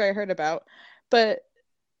pretty sure I heard about, but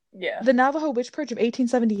Yeah. the Navajo witch purge of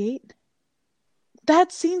 1878,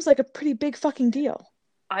 that seems like a pretty big fucking deal.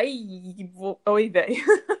 They.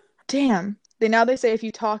 Damn. They say if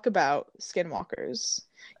you talk about skinwalkers,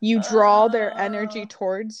 you draw their energy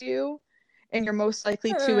towards you, and you're most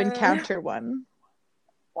likely to encounter one.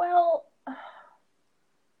 Well,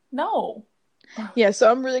 no. Yeah, so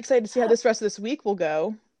I'm really excited to see how this rest of this week will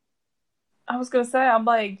go. I was gonna say, I'm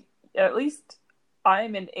like, at least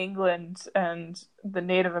I'm in England, and the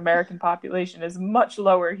Native American population is much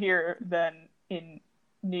lower here than in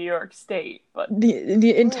New York State. But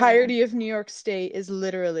the entirety of New York State is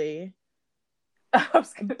literally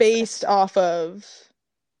based off of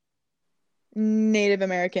Native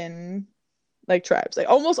American tribes. Like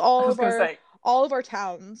almost all of our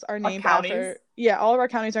towns are named after. Yeah, all of our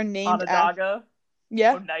counties are named Onondaga,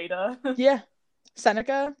 yeah, Oneida, yeah,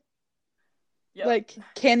 Seneca, like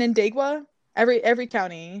Canandaigua. Every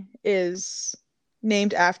county is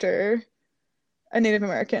named after a Native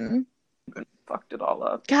American. Fucked it all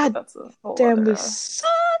up. God that's a whole damn, other, we suck.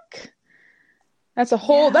 That's a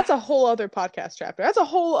whole other podcast chapter. That's a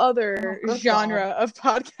whole other genre of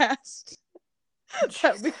podcast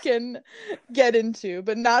that we can get into,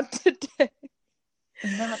 but not today.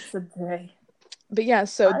 Not today. But yeah,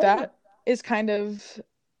 so that is kind of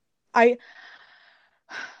I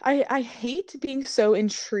hate being so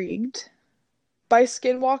intrigued by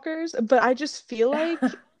skinwalkers, but I just feel like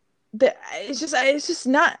that it's just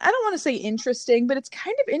not, I don't want to say interesting, but it's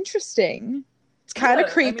kind of interesting. It's kind of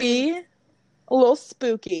creepy, a little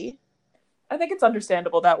spooky. I think it's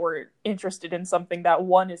understandable that we're interested in something that,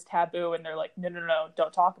 one, is taboo, and they're like, no,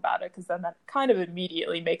 don't talk about it, because then that kind of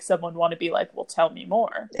immediately makes someone want to be like, well, tell me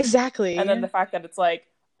more. Exactly. And then the fact that it's like,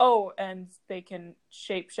 oh, and they can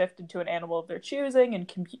shapeshift into an animal of their choosing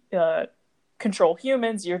and control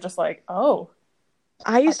humans, you're just like, oh.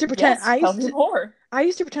 I used to pretend. Yes, tell me more. I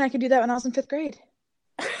used to pretend I could do that when I was in 5th grade.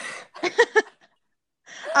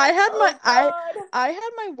 I had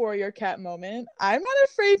my warrior cat moment. I'm not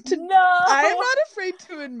afraid to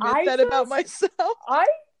admit that about myself. I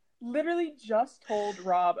literally just told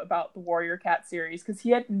Rob about the warrior cat series because he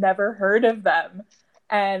had never heard of them,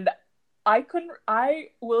 and I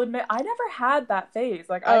will admit I never had that phase.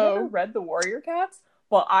 Like, I never read the warrior cats.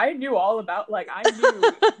 Well, I knew all about, I knew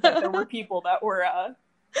that there were people that were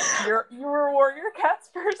you were a warrior cats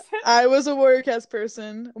person? I was a warrior cats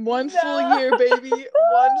person. One full year, baby. 1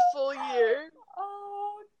 full year.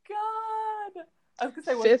 Oh, God. I was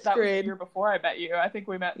going to say, 5th grade. Was the year before I met you. I think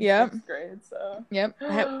we met in 6th grade, so. Yep.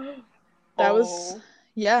 That was,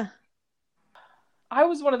 yeah. I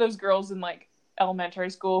was one of those girls in, elementary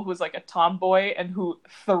school who was, a tomboy and who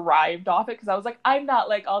thrived off it, because I was like, I'm not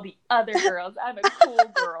like all the other girls. I'm a cool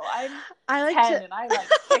girl. I'm 10 and I like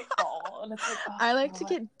kickball. And it's like, oh, I like to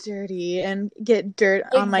get dirty and get dirt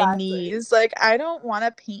on my knees. I don't want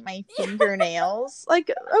to paint my fingernails.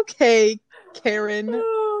 Okay, Karen.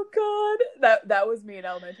 Oh, God. That was me in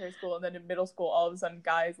elementary school. And then in middle school, all of a sudden,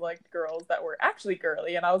 guys liked girls that were actually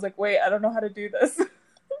girly. And I was like, wait, I don't know how to do this.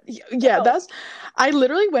 Yeah, I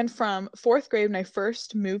literally went from 4th grade when I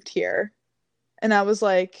first moved here, and I was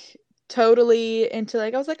totally into I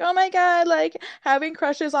was like, oh my God, having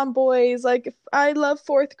crushes on boys, I love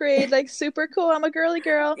 4th grade, super cool, I'm a girly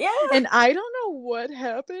girl. Yeah. And I don't know what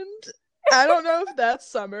happened I don't know if that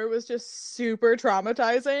summer was just super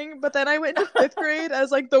traumatizing, but then I went into 5th grade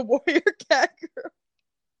as like the warrior cat girl.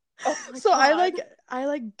 Oh my So god. I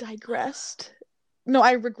like digressed. No,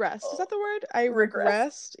 I regressed. Is Oh, that the word? I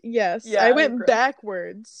regress. regressed. Yes, I Yeah, went regress.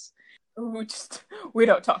 backwards. We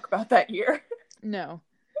don't talk about that year. No.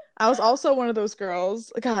 I was also one of those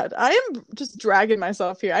girls. God, I am just dragging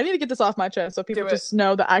myself here. I need to get this off my chest so people Do it. just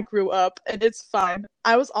know that I grew up and it's fine.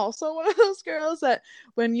 I was also one of those girls that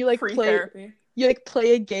when Free therapy. you like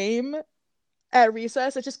play a game at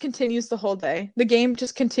recess, it just continues the whole day. The game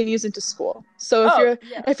just continues into school. So Oh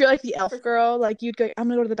yeah, if you're like the for elf sure. girl, like you'd go, I'm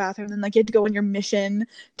gonna go to the bathroom, and then like you had to go on your mission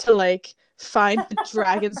to like find the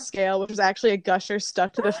dragon scale, which was actually a gusher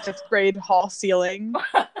stuck to the 5th grade hall ceiling.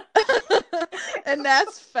 And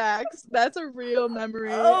that's facts. That's a real memory.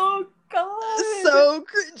 Oh god. So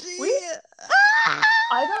cringy. We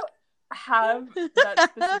I don't have that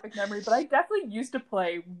specific memory, but I definitely used to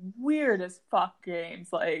play weird as fuck games.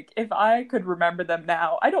 Like, if I could remember them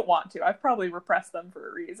now, I don't want to. I've probably repressed them for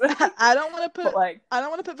a reason. I don't want to But put like,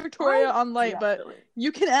 Victoria I on light, but definitely.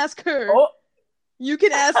 you can ask her. Oh. You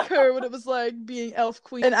can ask her what it was like being elf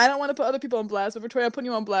queen. And I don't want to put other people on blast, but Victoria, I'm putting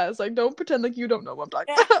you on blast. Like, don't pretend like you don't know what I'm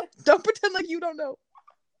talking about. Don't pretend like you don't know.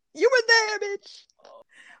 You were there, bitch.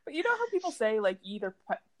 But you know how people say like either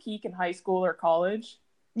peak in high school or college?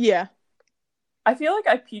 Yeah. I feel like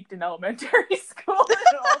I peaked in elementary school and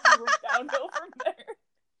it all went downhill from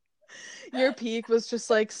there. Your peak was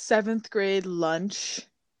just like 7th grade lunch.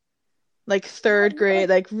 Like 3rd grade,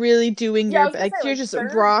 like really doing Yeah, I your was gonna like say you're like just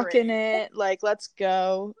third rocking grade. it. Like, let's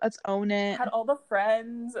go. Let's own it. Had all the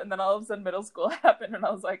friends, and then all of a sudden middle school happened, and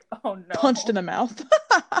I was like, oh Punched in no. the mouth.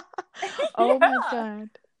 Oh my Yeah. God.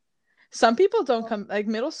 Some people don't come like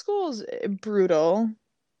middle school is brutal.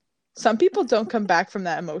 Some people don't come back from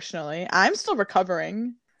that emotionally. I'm still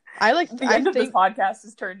recovering. The I end of this think podcast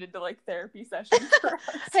has turned into like therapy sessions for our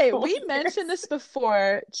hey, school we years. mentioned this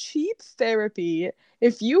before. Cheap therapy.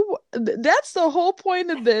 If you that's the whole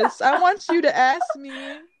point of this. I want you to ask me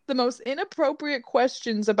the most inappropriate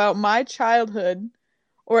questions about my childhood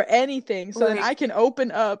or anything so then I Like can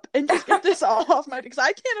open up and just get this all off my because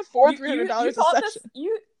I can't afford you $300 a thought this session.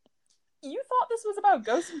 you thought this was about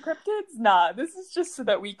ghosts and cryptids? Nah, this is just so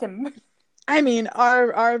that we can. I mean,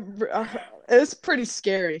 our it's pretty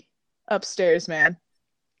scary upstairs, man.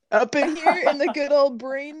 Up in here in the good old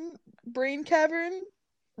brain cavern.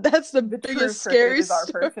 That's the The true biggest cryptid scary is our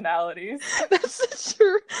story. personalities. That's the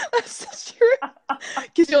truth. That's the truth.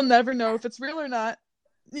 Because you'll never know if it's real or not.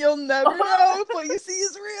 You'll never know if what you see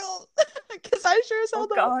is real. Because I sure as Oh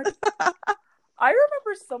hell god. don't. I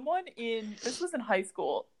remember someone this was in high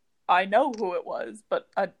school. I know who it was, but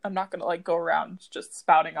I'm not gonna like go around just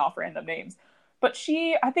spouting off random names. But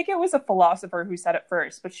I think it was a philosopher who said it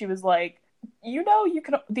first, but she was like,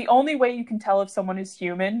 the only way you can tell if someone is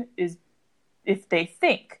human is if they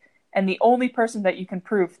think. And the only person that you can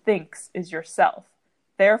prove thinks is yourself.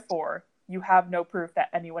 Therefore, you have no proof that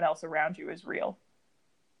anyone else around you is real.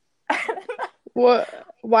 What?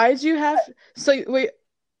 Why'd you have? So wait,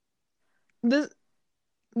 this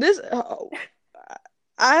this. Oh,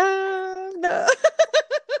 no.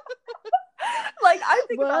 Like, I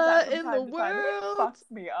think about that What from in the time to time, and it world?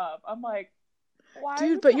 fucks me up. I'm like, why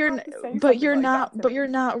Dude, would you have to say something like that to but you're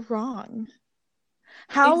me? not wrong.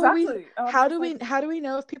 How are we Exactly. And I'm just like, how do we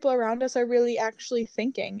know if people around us are really actually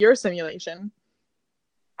thinking? Your simulation.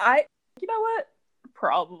 you know what?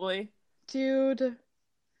 Probably. Dude,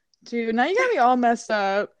 now you got me all messed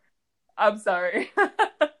up. I'm sorry.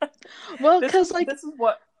 Well, this cause is like this is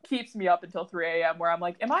what keeps me up until 3 a.m. where I'm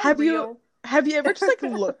like, am I have you real? ever just like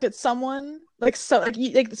looked at someone like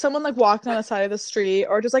like someone like walking on the side of the street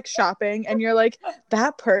or just like shopping and you're like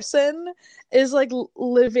that person is like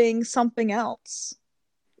living something else.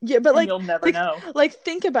 Yeah, but And you'll never know.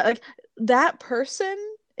 think about like that person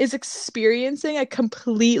is experiencing a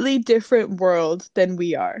completely different world than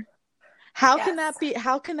we are. Yes. How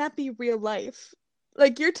can that be real life?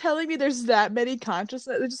 Like you're telling me there's that many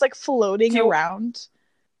consciousness they're just like floating Do you around.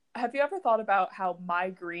 have you ever thought about how my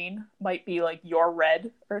green might be like your red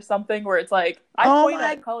or something where it's like I Oh point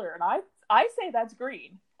at a my color and I say that's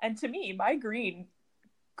green. And to me, my green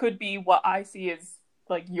could be what I see as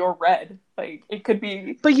like your red. Like it could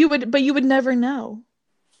be but you would never know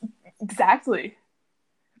exactly.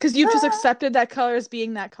 because you've just accepted that color as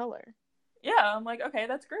being that color. Yeah, I'm like, okay,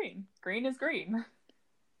 that's green. Green is green.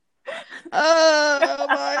 Oh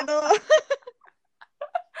my god.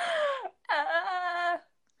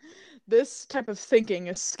 This type of thinking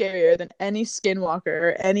is scarier than any skinwalker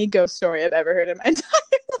or any ghost story I've ever heard in my entire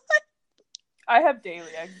life. I have daily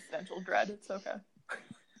existential dread. It's okay.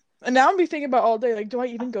 And now I'm be thinking about all day, like, do I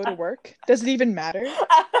even go to work? Does it even matter?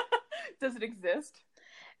 Does it exist?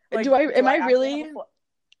 Am I actually have really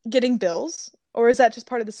getting bills? Or is that just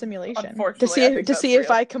part of the simulation? Unfortunately, I think To that's see if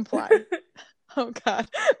real. I comply. Oh God.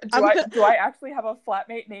 Do I actually have a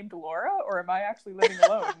flatmate named Laura, or am I actually living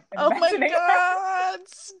alone in Oh my imagination? God,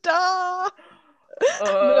 stop.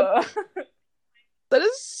 Uh, That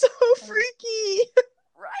is so freaky.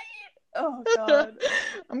 right? Oh God.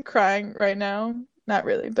 I'm crying right now. Not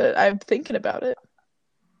really, but I'm thinking about it.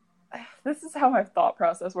 This is how my thought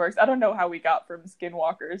process works. I don't know how we got from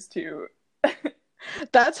skinwalkers to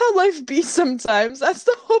That's how life be sometimes. That's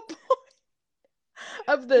the whole point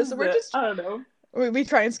of this. We're just I don't know. we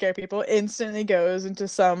try and scare people. Instantly goes into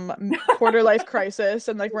some quarter life crisis,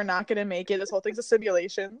 and like we're not gonna make it. This whole thing's a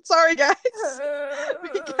simulation. Sorry, guys. We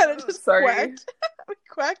kind of just Sorry. quacked. We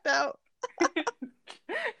quacked out.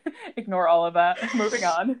 Ignore all of that. Moving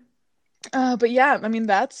on. But yeah, I mean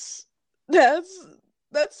that's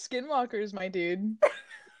Skinwalkers, my dude.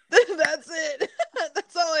 That's it.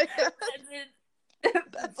 That's all I got. That's it.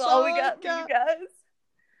 That's all we all got for you guys.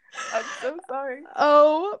 I'm so sorry.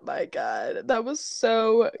 Oh my God. That was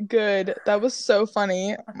so good. That was so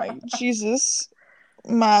funny. My Jesus.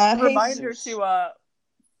 My Reminder Jesus. to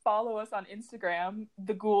follow us on Instagram,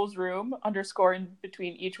 the Ghouls Room _ in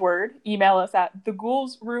between each word. Email us at the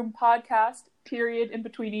Ghouls Room Podcast in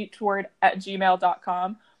between each word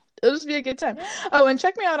 @gmail.com. It'll just be a good time. Oh, and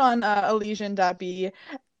check me out on elysian.b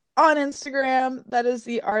on Instagram. That is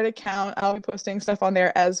the art account. I'll be posting stuff on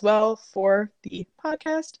there as well for the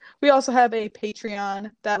podcast. We also have a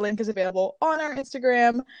Patreon. That link is available on our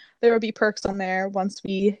Instagram. There will be perks on there once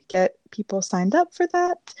we get people signed up for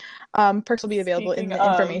that. Perks will be available in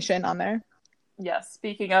the information on there. Yes,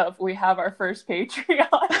 speaking of, we have our first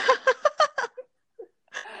Patreon,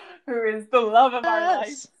 who is the love of our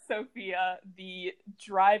life, Sophia, the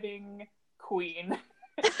driving queen.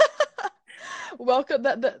 Welcome.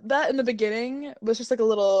 That in the beginning was just like a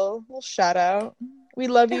little shout out. We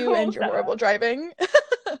love you and your horrible driving.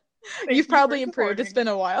 You've probably improved. It's been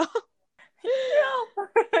a while.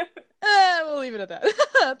 We'll leave it at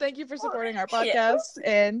that. Thank you for supporting our podcast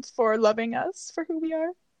and for loving us for who we are.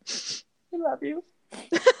 We love you.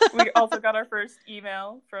 We also got our first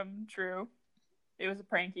email from Drew. It was a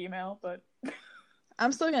prank email, but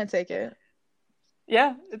I'm still gonna take it.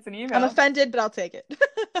 Yeah, it's an email. I'm offended, but I'll take it.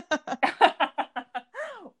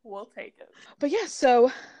 We'll take it. But yeah,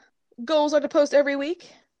 so goals are to post every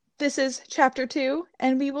week. This is chapter 2,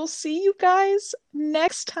 and we will see you guys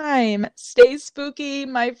next time. Stay spooky,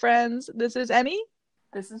 my friends. This is Emmy.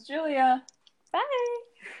 This is Julia. Bye.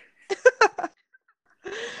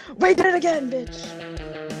 Wait, did it again,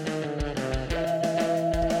 bitch.